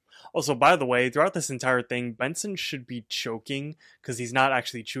mouth. Also, by the way, throughout this entire thing, Benson should be choking because he's not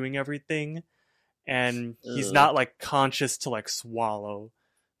actually chewing everything, and he's Ugh. not like conscious to like swallow.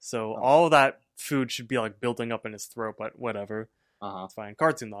 So Oh. all that food should be like building up in his throat, but whatever. Uh-huh. It's fine.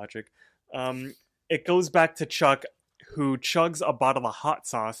 Cartoon logic. It goes back to Chuck, who chugs a bottle of hot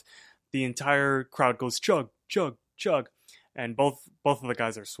sauce. The entire crowd goes chug, chug, chug, and both of the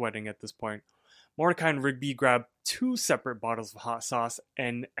guys are sweating at this point. Mordecai and Rigby grab two separate bottles of hot sauce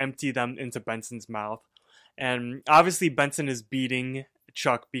and empty them into Benson's mouth. And obviously, Benson is beating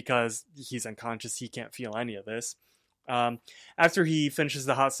Chuck because he's unconscious. He can't feel any of this. After he finishes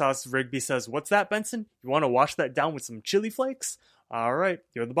the hot sauce, Rigby says, "What's that, Benson? You want to wash that down with some chili flakes? All right,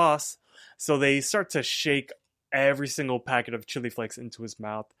 you're the boss." So they start to shake every single packet of chili flakes into his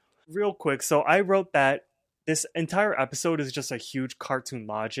mouth. Real quick, so I wrote that this entire episode is just a huge cartoon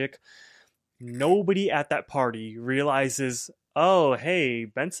logic. Nobody at that party realizes, oh, hey,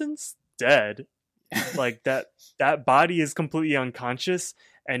 Benson's dead. Like that body is completely unconscious,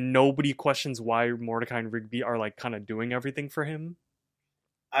 and nobody questions why Mordecai and Rigby are like kind of doing everything for him.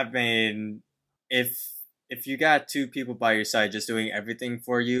 I mean, if if you got two people by your side just doing everything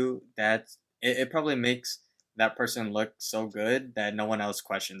for you, it probably makes that person look so good that no one else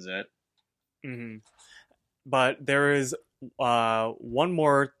questions it. Hmm. But there is one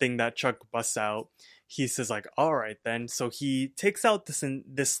more thing that Chuck busts out. He says like, "All right then." So he takes out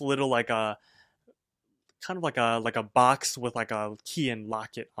this little like a kind of like a box with like a key and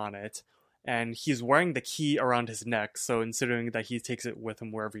locket on it, and he's wearing the key around his neck. So considering that he takes it with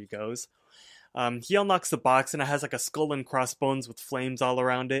him wherever he goes, he unlocks the box and it has like a skull and crossbones with flames all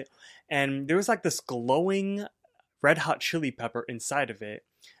around it, and there's like this glowing red hot chili pepper inside of it,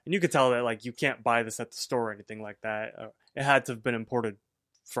 and you could tell that like you can't buy this at the store or anything like that. It had to have been imported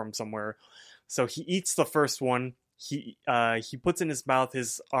from somewhere. So he eats the first one. He puts it in his mouth.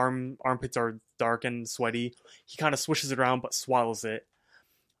 His armpits are dark and sweaty. He kind of swishes it around but swallows it,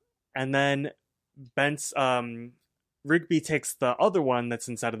 and then Bent's Rigby takes the other one that's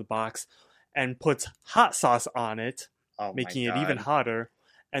inside of the box and puts hot sauce on it, Oh my making it even god. hotter,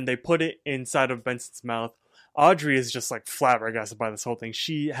 and they put it inside of Benson's mouth. Audrey is just like flabbergasted by this whole thing.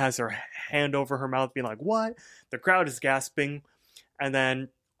 She has her hand over her mouth, being like, "What?" The crowd is gasping, and then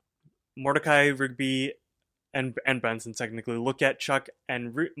Mordecai, Rigby, and Benson technically look at Chuck,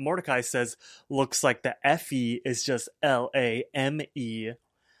 and Mordecai says, "Looks like the FE is just LAME,"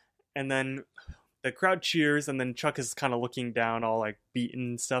 and then the crowd cheers, and then Chuck is kind of looking down, all like beaten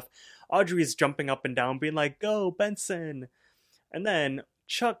and stuff. Audrey is jumping up and down, being like, "Go, Benson!" And then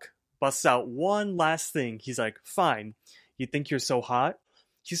Chuck busts out one last thing. He's like, "Fine, you think you're so hot?"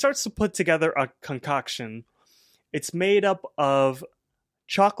 He starts to put together a concoction. It's made up of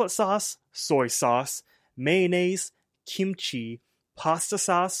chocolate sauce, soy sauce, mayonnaise, kimchi, pasta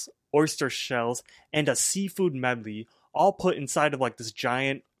sauce, oyster shells, and a seafood medley, all put inside of like this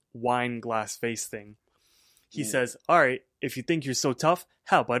giant wine glass vase thing. He Ooh. says, "All right, if you think you're so tough,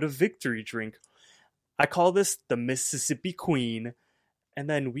 how about a victory drink? I call this the Mississippi Queen." And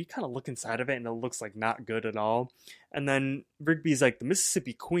then we kind of look inside of it and it looks like not good at all. And then Rigby's like, "The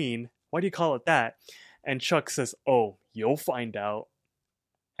Mississippi Queen? Why do you call it that?" And Chuck says, "Oh, you'll find out."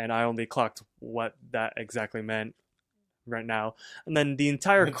 And I only clocked what that exactly meant right now. And then the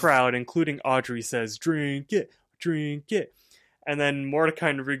entire crowd, including Audrey, says, "Drink it, drink it." And then Mordecai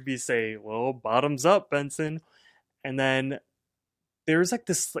and Rigby say, "Well, bottoms up, Benson." And then there's like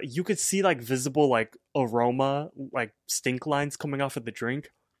this, you could see like visible like aroma, like stink lines coming off of the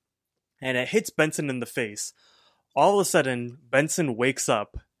drink. And it hits Benson in the face. All of a sudden, Benson wakes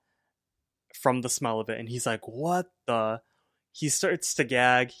up from the smell of it, and he's like, "What the?" He starts to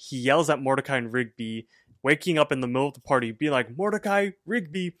gag. He yells at Mordecai and Rigby, waking up in the middle of the party, be like, "Mordecai,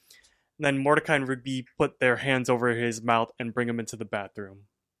 Rigby." And then Mordecai and Rigby put their hands over his mouth and bring him into the bathroom.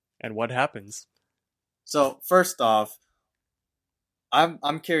 And what happens? So first off,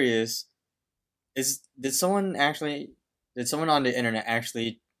 I'm curious. Is did someone on the internet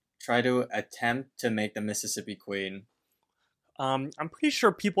actually try to attempt to make the Mississippi Queen? I'm pretty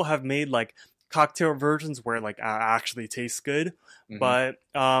sure people have made like cocktail versions where like actually tastes good, Mm-hmm. but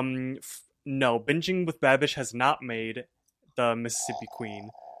no, binging with Babish has not made the Mississippi Queen.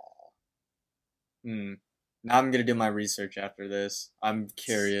 Hmm. Now I'm gonna do my research after this. I'm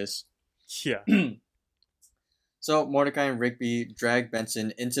curious. Yeah. So Mordecai and Rigby drag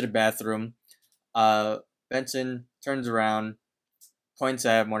Benson into the bathroom. Uh, Benson turns around, points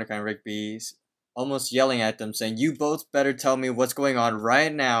at Mordecai and Rigby, almost yelling at them, saying, "You both better tell me what's going on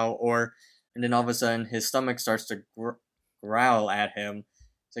right now, or..." And then all of a sudden, his stomach starts to growl at him,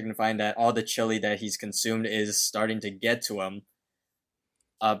 signifying that all the chili that he's consumed is starting to get to him.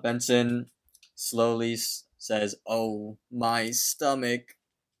 Benson slowly says, "Oh, my stomach,"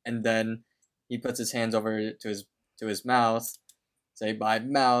 and then he puts his hands over to his mouth. Say, my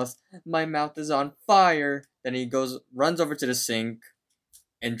mouth is on fire." Then he runs over to the sink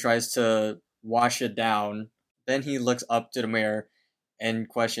and tries to wash it down. Then he looks up to the mirror and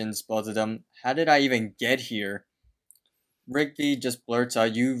questions both of them. "How did I even get here?" Rigby just blurts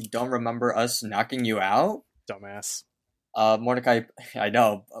out, "You don't remember us knocking you out?" Dumbass. Mordecai, I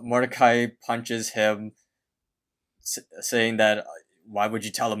know. Mordecai punches him, saying that, "Why would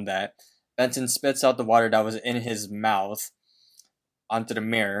you tell him that?" Benson spits out the water that was in his mouth onto the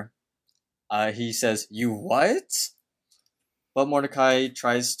mirror. He says, "You what?" But Mordecai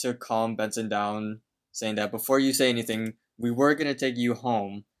tries to calm Benson down, saying that, "Before you say anything, we were going to take you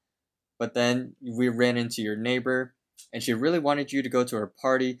home, but then we ran into your neighbor, and she really wanted you to go to her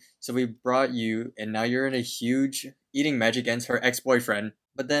party, so we brought you, and now you're in a huge eating match against her ex-boyfriend."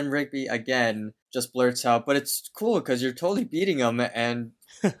 But then Rigby again just blurts out, "But it's cool because you're totally beating him." And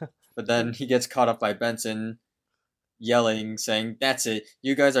but then he gets caught up by Benson yelling, saying, "That's it.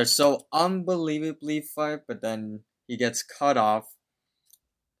 You guys are so unbelievably fight." But then he gets cut off.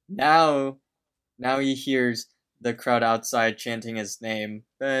 Now, now he hears the crowd outside chanting his name,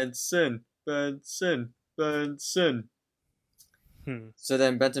 Benson, Benson, Benson. So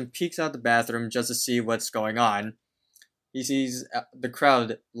then Benson peeks out the bathroom just to see what's going on. He sees the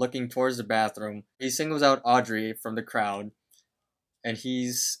crowd looking towards the bathroom. He singles out Audrey from the crowd, and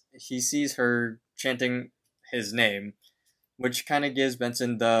he sees her chanting his name, which kind of gives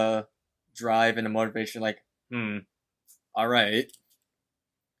Benson the drive and the motivation, like, all right.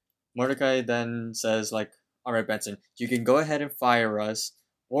 Mordecai then says, like, all right, Benson, you can go ahead and fire us,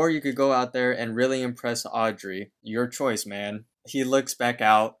 or you could go out there and really impress Audrey. Your choice, man. He looks back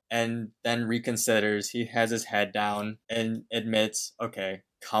out and then reconsiders. He has his head down and admits, okay,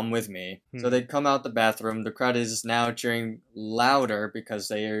 come with me. So they come out the bathroom. The crowd is now cheering louder because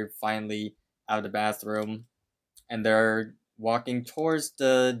they are finally out of the bathroom. And they're walking towards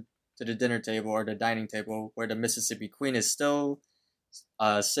to the dinner table or the dining table where the Mississippi Queen is still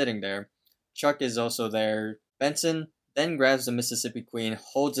sitting there. Chuck is also there. Benson then grabs the Mississippi Queen,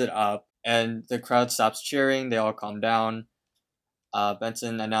 holds it up, and the crowd stops cheering. They all calm down.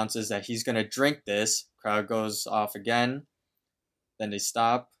 Benson announces that he's going to drink this. Crowd goes off again. Then they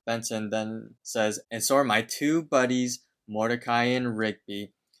stop. Benson then says, and so are my two buddies, Mordecai and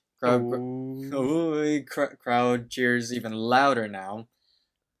Rigby. Crowd cheers even louder now.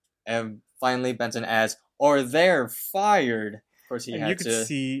 And finally, Benson adds, or they're fired. Of course, he and had you could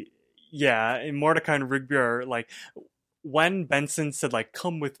see, yeah, and Mordecai and Rigby are like, when Benson said, like,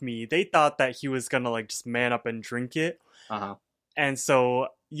 come with me, they thought that he was going to, like, just man up and drink it. Uh-huh. And so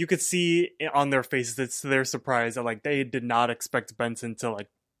you could see on their faces, it's their surprise that, like, they did not expect Benson to, like,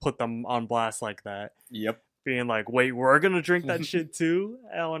 put them on blast like that. Yep. Being like, wait, we're gonna drink that shit too?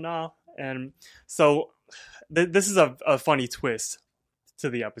 Hell no. And so this is a funny twist to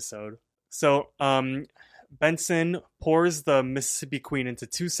the episode. So Benson pours the Mississippi Queen into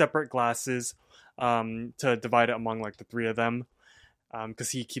two separate glasses to divide it among, like, the three of them.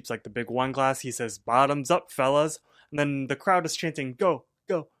 Because he keeps, like, the big one glass. He says, bottoms up, fellas. And then the crowd is chanting, go,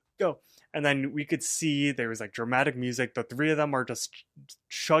 go, go. And then we could see there was, like, dramatic music. The three of them are just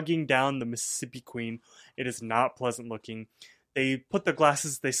chugging down the Mississippi Queen. It is not pleasant looking. They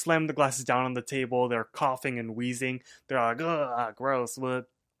slam the glasses down on the table. They're coughing and wheezing. They're like, ugh, gross. But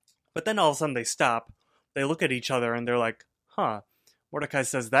then all of a sudden they stop. They look at each other and they're like, huh. Mordecai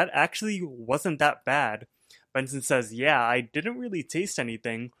says, that actually wasn't that bad. Benson says, yeah, I didn't really taste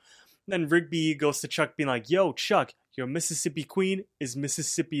anything. Then Rigby goes to Chuck being like, yo, Chuck, your Mississippi Queen is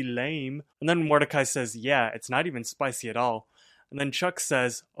Mississippi lame. And then Mordecai says, yeah, it's not even spicy at all. And then Chuck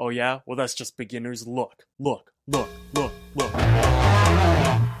says, oh yeah, well that's just beginner's luck. Look.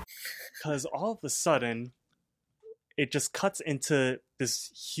 Because all of a sudden, it just cuts into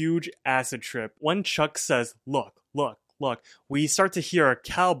this huge acid trip. When Chuck says, look, we start to hear a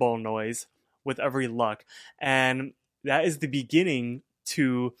cowbell noise with every luck. And that is the beginning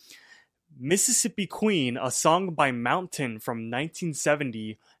to Mississippi Queen, a song by Mountain from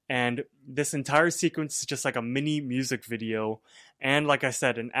 1970. And this entire sequence is just like a mini music video. And like I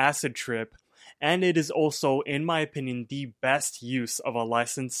said, an acid trip. And it is also, in my opinion, the best use of a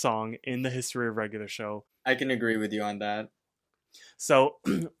licensed song in the history of regular show. I can agree with you on that. So,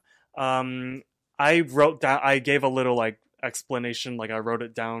 I gave a little, like, explanation, like I wrote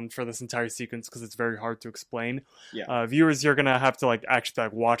it down for this entire sequence because it's very hard to explain. Yeah. Viewers, you're gonna have to, like, actually,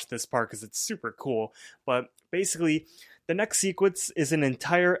 like, watch this part because it's super cool. But basically, the next sequence is an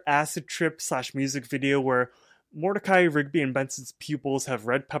entire acid trip / music video where Mordecai, Rigby, and Benson's pupils have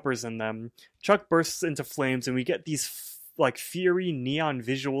red peppers in them. Chuck bursts into flames, and we get these like fiery neon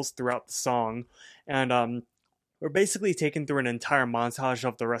visuals throughout the song. And we're basically taken through an entire montage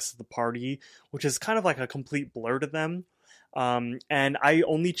of the rest of the party, which is kind of like a complete blur to them. And I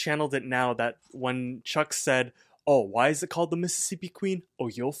only channeled it now that when Chuck said, oh, why is it called the Mississippi Queen? Oh,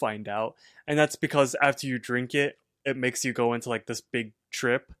 you'll find out. And that's because after you drink it, it makes you go into, like, this big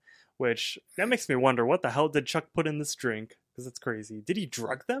trip, which that makes me wonder, what the hell did Chuck put in this drink? Because it's crazy. Did he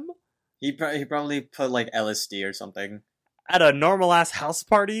drug them? He probably put, like, LSD or something. At a normal-ass house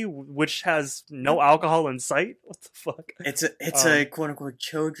party, which has no alcohol in sight? What the fuck? It's a quote-unquote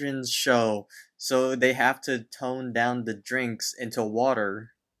children's show, so they have to tone down the drinks into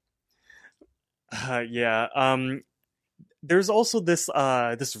water. Yeah. There's also this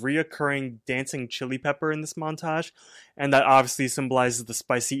reoccurring dancing chili pepper in this montage, and that obviously symbolizes the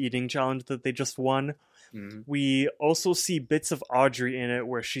spicy eating challenge that they just won. Mm. We also see bits of Audrey in it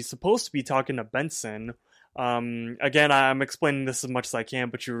where she's supposed to be talking to Benson. Again, I'm explaining this as much as I can,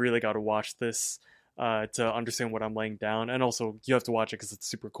 but you really got to watch this to understand what I'm laying down. And also, you have to watch it because it's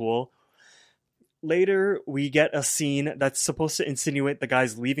super cool. Later, we get a scene that's supposed to insinuate the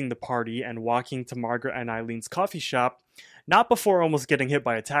guys leaving the party and walking to Margaret and Eileen's coffee shop, not before almost getting hit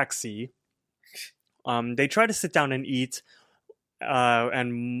by a taxi. They try to sit down and eat,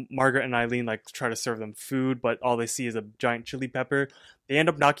 and Margaret and Eileen like try to serve them food, but all they see is a giant chili pepper. They end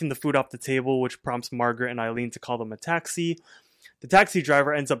up knocking the food off the table, which prompts Margaret and Eileen to call them a taxi. The taxi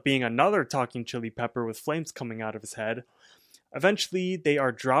driver ends up being another talking chili pepper with flames coming out of his head. Eventually, they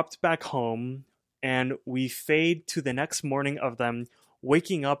are dropped back home, and we fade to the next morning of them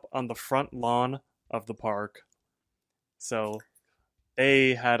waking up on the front lawn of the park. So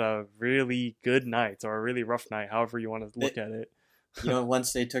they had a really good night, or a really rough night, however you want to look at it.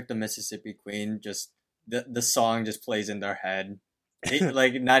 Once they took the Mississippi Queen, just the song just plays in their head.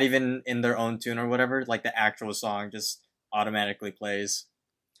 Like, not even in their own tune or whatever, like the actual song just automatically plays.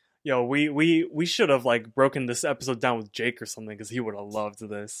 Yo, we should have like broken this episode down with Jake or something, because he would have loved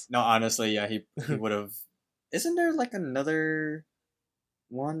this. No, honestly, yeah, he would have. Isn't there like another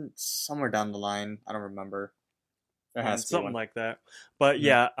one somewhere down the line? I don't remember. There has to be Something one. like that. But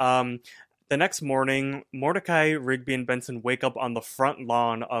yeah, the next morning, Mordecai, Rigby, and Benson wake up on the front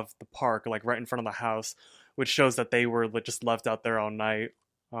lawn of the park, like right in front of the house, which shows that they were just left out there all night.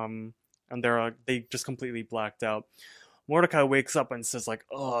 And they just completely blacked out. Mordecai wakes up and says like,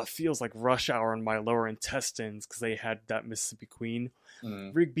 "Oh, it feels like rush hour in my lower intestines," because they had that Mississippi Queen.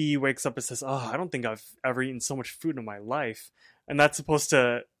 Rigby wakes up and says, "Oh, I don't think I've ever eaten so much food in my life," and that's supposed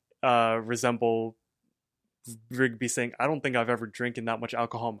to resemble Rigby saying, "I don't think I've ever drinking that much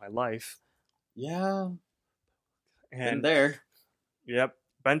alcohol in my life." Yeah, And been there. Yep,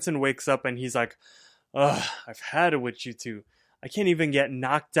 Benson wakes up and he's like, "Ugh, I've had it with you two. I can't even get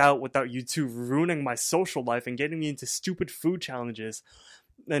knocked out without you two ruining my social life and getting me into stupid food challenges."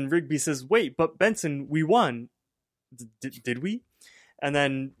 Then Rigby says, "Wait, but Benson, we won." Did we? And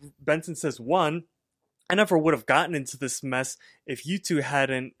then Benson says, "Won? I never would have gotten into this mess if you two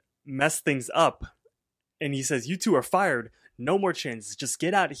hadn't messed things up." And he says, "You two are fired. No more chances. Just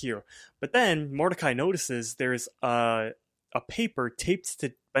get out of here." But then Mordecai notices there's a paper taped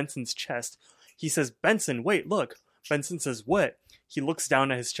to Benson's chest. He says, "Benson, wait, look." Benson says, "What?" He looks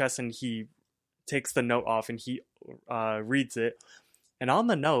down at his chest and he takes the note off and he reads it. And on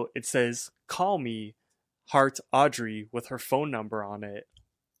the note, it says, "Call me, Heart Audrey," with her phone number on it.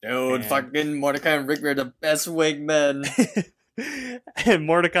 Dude, fucking Mordecai and Rigby are the best wingmen. And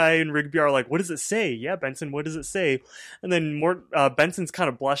Mordecai and Rigby are like, "What does it say?" "Yeah, Benson, what does it say?" And then Benson's kind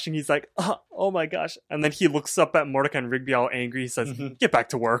of blushing. He's like, "Oh my gosh." And then he looks up at Mordecai and Rigby all angry. He says, "Get back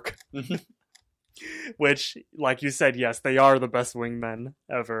to work." Which, like you said, yes, they are the best wingmen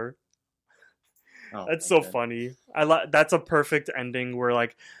ever. Oh, That's so funny. That's a perfect ending where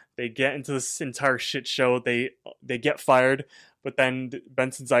like they get into this entire shit show. They get fired, but then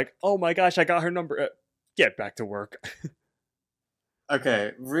Benson's like, "Oh my gosh, I got her number. Get back to work."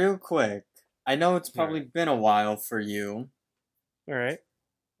 Okay, real quick. I know it's probably been a while for you. All right.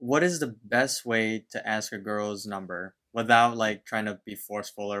 What is the best way to ask a girl's number without like trying to be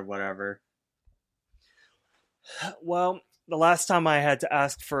forceful or whatever? Well, the last time I had to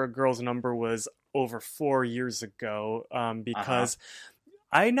ask for a girl's number was over 4 years ago, because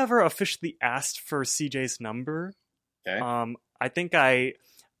I never officially asked for CJ's number. Okay. I think I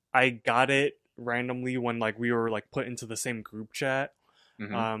got it randomly when like we were like put into the same group chat.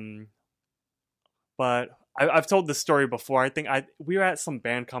 But I've told this story before. I think we were at some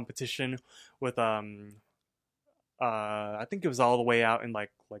band competition with I think it was all the way out in like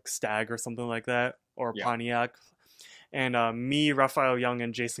Stag or something like that, or Pontiac. And me, Raphael Young,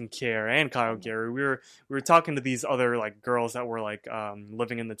 and Jason Kerr, and Kyle Gary, we were talking to these other like girls that were like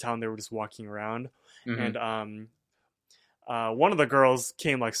living in the town. They were just walking around, and one of the girls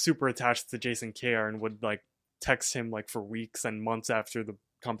came like super attached to Jason Kerr and would like text him like for weeks and months after the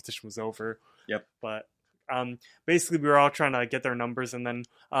competition was over. Yep. But basically we were all trying to get their numbers, and then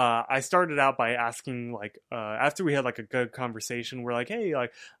I started out by asking like after we had like a good conversation, we're like, "Hey,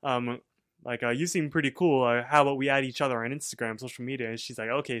 like you seem pretty cool. How about we add each other on Instagram, social media?" And she's like,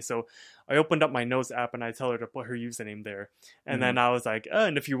 "Okay." So I opened up my Notes app and I tell her to put her username there. And then I was like,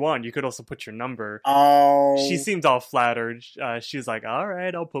 "And if you want, you could also put your number." Oh. She seemed all flattered. She was like, "All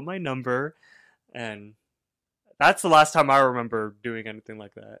right, I'll put my number." And that's the last time I remember doing anything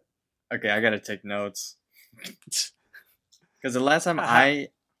like that. Okay, I gotta take notes. Because the last time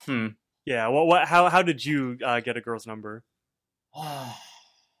Yeah, what? How did you get a girl's number?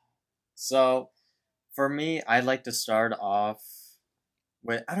 So, For me, I like to start off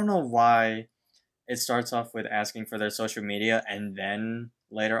with, I don't know why it starts off with asking for their social media and then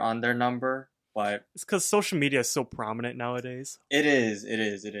later on their number, but It's because social media is so prominent nowadays. it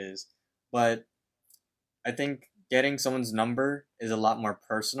is. But I think getting someone's number is a lot more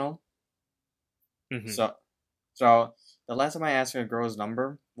personal. Hmm. So, so the last time I asked a girl's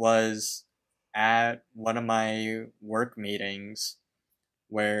number was at one of my work meetings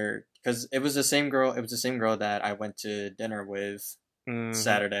where, because it was the same girl that I went to dinner with Hmm.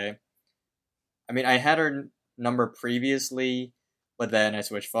 Saturday. I mean, I had her number previously, but then I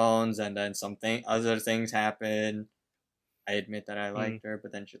switched phones, and then something other things happened. I admit that I Mm, liked her,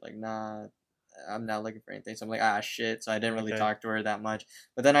 but then she's like, "Nah, I'm not looking for anything." So I'm like, "Ah, shit." So I didn't really okay. talk to her that much.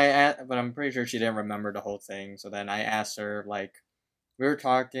 But I'm pretty sure she didn't remember the whole thing. So then I asked her, like, we were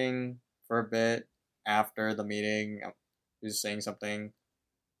talking for a bit after the meeting. She was saying something,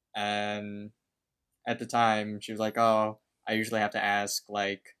 and at the time she was like, "Oh, I usually have to ask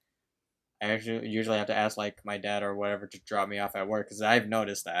like." I actually usually have to ask like my dad or whatever to drop me off at work because I've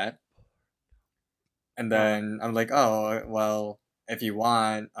noticed that. And Uh, then I'm like, oh well, if you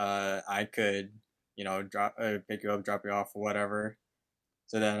want, I could, drop pick you up, drop you off, or whatever.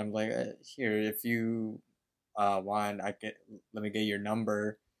 So then I'm like, here, if you want, I get let me get your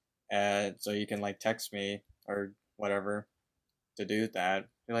number, so you can like text me or whatever to do that.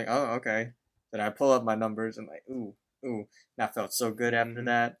 You're like, oh okay. Then I pull up my numbers and like, ooh, that felt so good after hmm.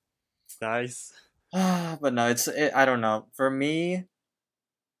 that. Nice. But no, I don't know. For me,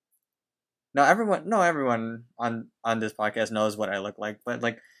 no everyone on this podcast knows what I look like, but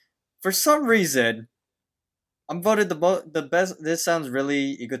like for some reason, I'm voted the best. This sounds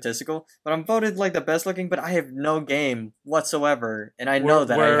really egotistical, but I'm voted like the best looking. But I have no game whatsoever, and I Where know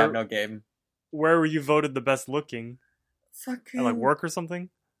that I have where no game. where were you voted the best looking? At like Fucking work or something?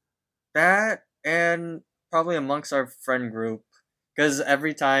 that, and probably amongst our friend group, because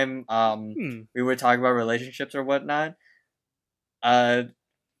every time Hmm. we would talk about relationships or whatnot, uh,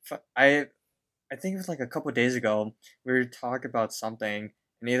 I think it was like a couple days ago. We were talking about something,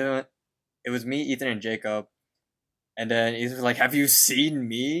 and either it was me, Ethan, and Jacob. And then Ethan was like, "Have you seen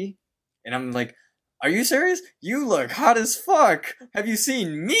me?" And I'm like, "Are you serious? You look hot as fuck. Have you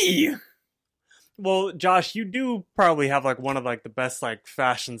seen me?" Well, Josh, you do probably have like one of like the best like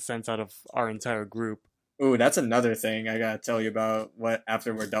fashion sense out of our entire group. Ooh, that's another thing I gotta tell you about. What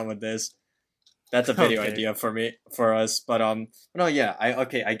after we're done with this? That's a video Okay. idea for us. But no, yeah,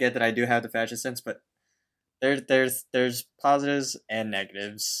 I get that I do have the fashion sense, but there's positives and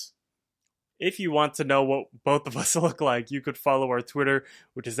negatives. If you want to know what both of us look like, you could follow our Twitter,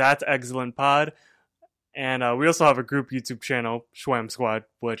 which is at ExcellentPod. And we also have a group YouTube channel, Schwam Squad,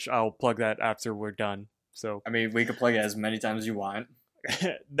 which I'll plug that after we're done. So, I mean, we could plug it as many times as you want.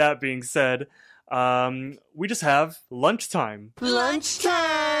 that being said, we just have lunchtime.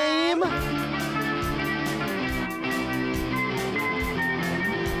 Lunchtime!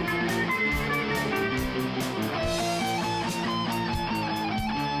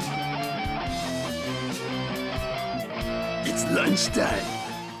 It's lunchtime.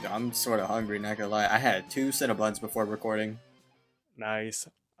 I'm sort of hungry, not gonna lie. I had two Cinnabons before recording. Nice.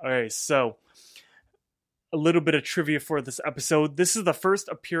 Okay, so a little bit of trivia for this episode. This is the first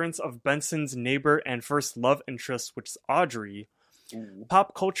appearance of Benson's neighbor and first love interest, which is Audrey. Ooh.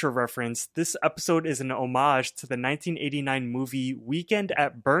 Pop culture reference, this episode is an homage to the 1989 movie Weekend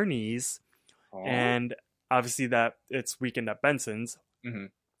at Bernie's, Aw. and obviously that it's Weekend at Benson's. Mm-hmm.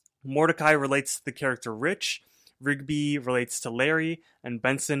 Mordecai relates to the character Rich, Rigby relates to Larry, and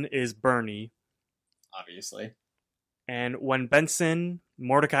Benson is Bernie. Obviously. And when Benson,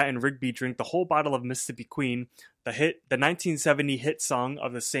 Mordecai, and Rigby drink the whole bottle of Mississippi Queen, the 1970 hit song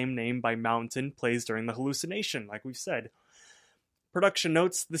of the same name by Mountain plays during the hallucination, like we've said. Production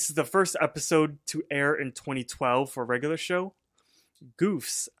notes, this is the first episode to air in 2012 for a regular show.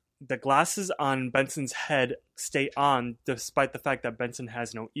 Goofs, the glasses on Benson's head stay on despite the fact that Benson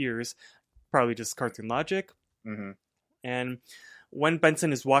has no ears, probably just cartoon logic. Mm-hmm. And when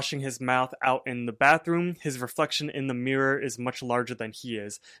Benson is washing his mouth out in the bathroom, his reflection in the mirror is much larger than he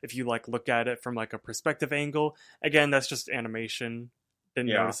is. If you like look at it from like a perspective angle, again, that's just animation. Didn't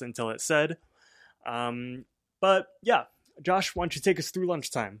Yeah. notice it until it said. But yeah, Josh, why don't you take us through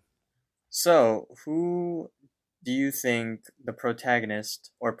lunchtime? So, who do you think the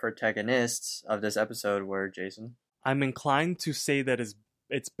protagonist or protagonists of this episode were, Jason? I'm inclined to say that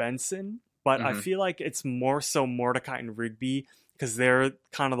it's Benson, but I Mm-hmm. feel like it's more so Mordecai and Rigby because they're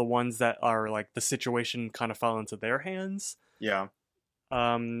kind of the ones that are like the situation kind of fell into their hands. Yeah.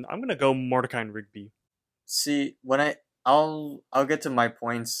 I'm gonna go Mordecai and Rigby. See, when I'll get to my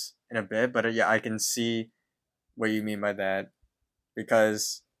points in a bit, but yeah, I can see what you mean by that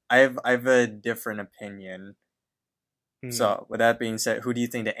because I have a different opinion. So, with that being said, who do you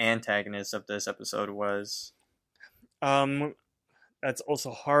think the antagonist of this episode was? Um, that's also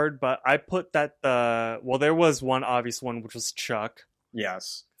hard, but I put that there was one obvious one, which was Chuck,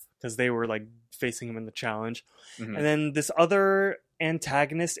 Yes. because they were like facing him in the challenge, Mhm. and then this other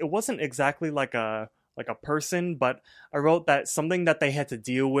antagonist. It wasn't exactly like a person, but I wrote that something that they had to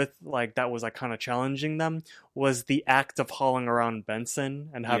deal with, like that was like kind of challenging them, was the act of hauling around Benson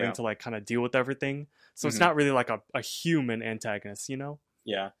and having Yeah. to like kind of deal with everything. So it's Mhm. not really like a human antagonist, you know?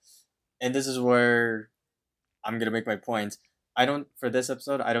 Yeah. And this is where I'm gonna make my point. For this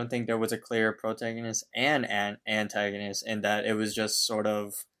episode, I don't think there was a clear protagonist and an antagonist, in that it was just sort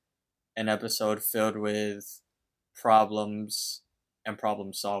of an episode filled with problems and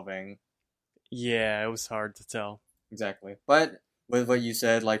problem solving. Yeah, it was hard to tell. Exactly. But with what you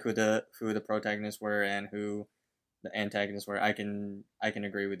said, like who the protagonists were and who the antagonists were, I can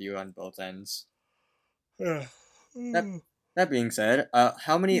agree with you on both ends. That that being said,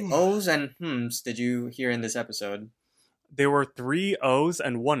 how many O's and hms did you hear in this episode? There were 3 O's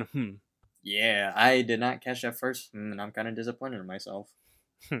and 1 Yeah, I did not catch that first, and I'm kind of disappointed in myself.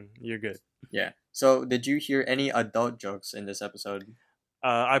 You're good. Yeah. So, did you hear any adult jokes in this episode?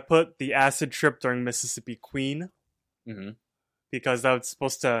 I put the acid trip during Mississippi Queen Mm-hmm. because that was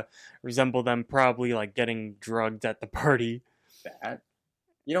supposed to resemble them probably like getting drugged at the party. That.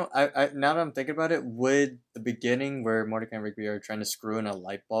 I now that I'm thinking about it, would the beginning where Mordecai and Rigby are trying to screw in a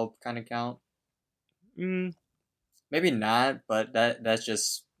light bulb kind of count? Mm, Maybe not, but that's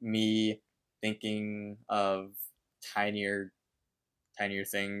just me thinking of tinier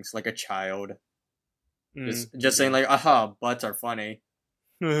things like a child. Just saying like, aha, butts are funny.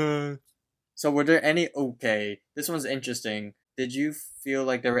 So were there any okay, this one's interesting. Did you feel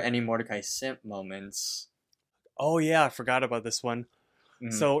like there were any Mordecai simp moments? Oh yeah, I forgot about this one.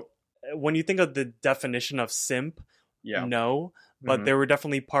 Mhm. So when you think of the definition of simp, Yeah. no, but Mhm. there were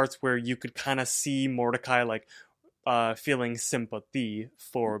definitely parts where you could kind of see Mordecai like feeling sympathy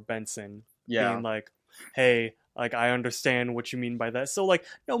for Benson, Yeah. being like, "Hey, like I understand what you mean by that." So like,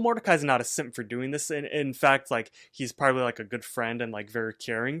 no, Mordecai's not a simp for doing this. In fact, like he's probably like a good friend and like very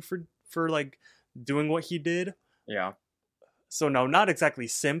caring for like doing what he did. Yeah. So no, not exactly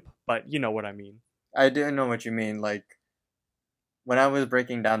simp, but you know what I mean. I do know what you mean. Like when I was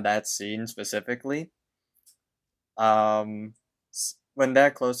breaking down that scene specifically, when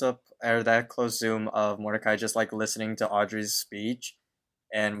that close up or that close zoom of Mordecai just like listening to Audrey's speech,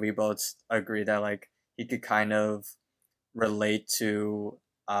 and we both agree that like he could kind of relate to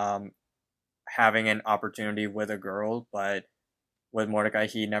having an opportunity with a girl, but with Mordecai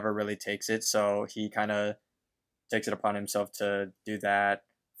he never really takes it, so he kind of takes it upon himself to do that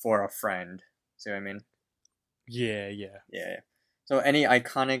for a friend. See what I mean? Yeah. Yeah. So any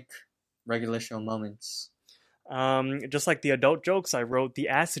iconic regular show moments? Just like the adult jokes, I wrote the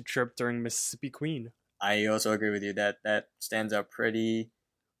acid trip during Mississippi Queen. I also agree with you that stands out pretty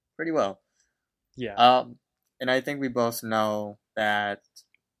well. Yeah. And I think we both know that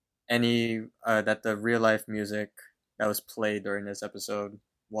that the real life music that was played during this episode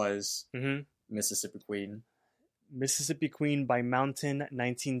was Mississippi Queen. Mississippi Queen by Mountain,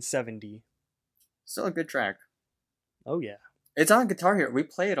 1970. Still a good track. Oh yeah. It's on Guitar Hero. We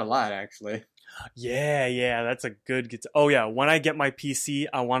play it a lot, actually. Yeah, that's a good guitar. Oh yeah, when I get my PC,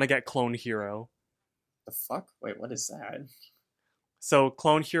 I want to get Clone Hero. The fuck? Wait, what is that? So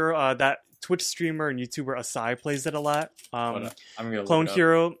Clone Hero, that Twitch streamer and YouTuber Asai plays it a lot. I'm gonna Clone look it up.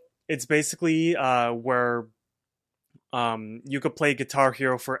 Hero, it's basically where you could play Guitar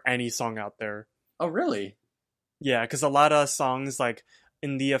Hero for any song out there. Oh, really? Yeah, because a lot of songs, like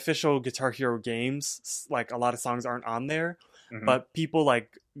in the official Guitar Hero games, like a lot of songs aren't on there, but people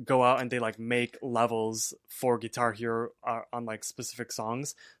like go out and they like make levels for Guitar Hero on like specific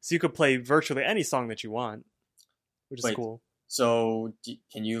songs, so you could play virtually any song that you want, which is cool. So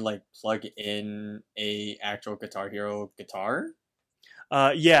can you like plug in a actual Guitar Hero guitar?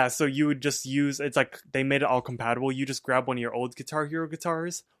 Yeah, so you would just use, it's like they made it all compatible. You just grab one of your old Guitar Hero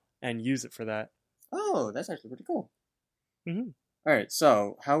guitars and use it for that. Oh, that's actually pretty cool. Mm-hmm. All right,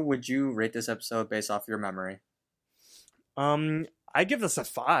 so how would you rate this episode based off your memory? I give this a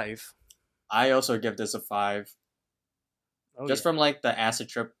 5. I also give this a 5. Oh, just from like the acid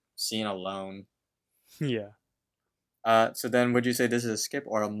trip scene alone. Yeah. So then would you say this is a skip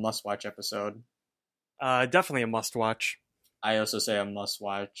or a must-watch episode? Definitely a must-watch. I also say a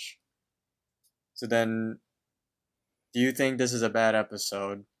must-watch. So then, do you think this is a bad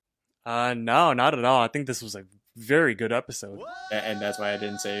episode? No, not at all. I think this was a very good episode. And that's why I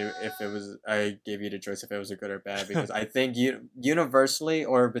didn't say if it was. I gave you the choice if it was a good or bad, because I think universally,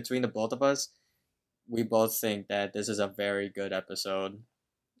 or between the both of us, we both think that this is a very good episode.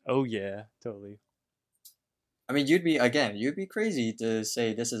 Oh yeah, totally. I mean, you'd be crazy to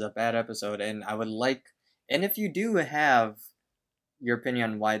say this is a bad episode, and I would like, and if you do have your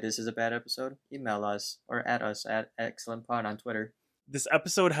opinion on why this is a bad episode, email us or at us at ExcellentPod on Twitter. This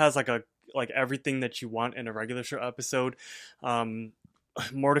episode has like everything that you want in a regular show episode.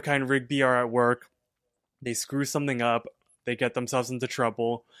 Mordecai and Rigby are at work. They screw something up. They get themselves into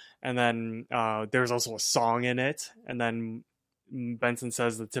trouble. And then there's also a song in it. And then Benson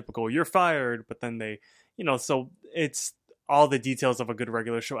says the typical, "You're fired." But then they, so it's all the details of a good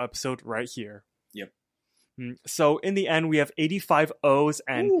regular show episode right here. Yep. So in the end, we have 85 O's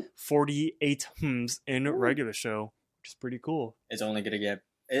and 48 hms in regular show, which is pretty cool. It's only going to get,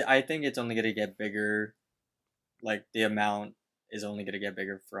 I think it's only going to get bigger. Like, the amount is only going to get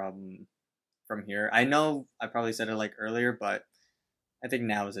bigger from here. I know I probably said it like earlier, but I think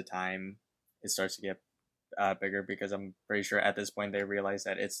now is the time it starts to get bigger, because I'm pretty sure at this point they realize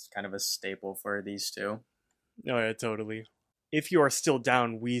that it's kind of a staple for these two. Oh yeah, totally. If you are still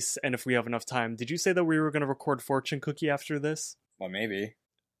down, and if we have enough time, did you say that we were going to record Fortune Cookie after this? Well, maybe.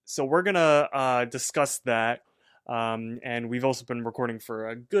 So we're going to discuss that. And we've also been recording for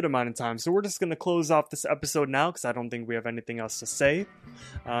a good amount of time. So we're just going to close off this episode now, because I don't think we have anything else to say.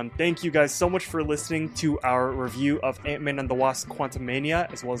 Thank you guys so much for listening to our review of Ant-Man and the Wasp: Quantumania,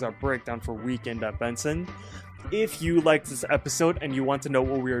 as well as our breakdown for Weekend at Benson. If you liked this episode and you want to know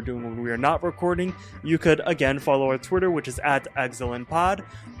what we are doing when we are not recording, you could, again, follow our Twitter, which is at ExcellentPod.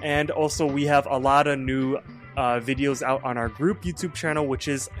 And also, we have a lot of new videos out on our group YouTube channel, which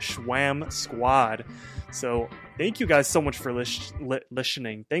is Schwam Squad. So, thank you guys so much for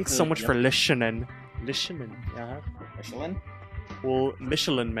listening. Thanks so much for listening. Michelin? Well,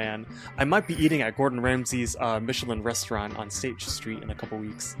 Michelin Man. I might be eating at Gordon Ramsay's Michelin restaurant on State Street in a couple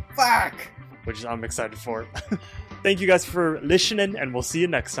weeks. Fuck! Which I'm excited for. Thank you guys for listening, and we'll see you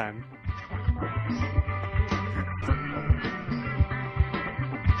next time.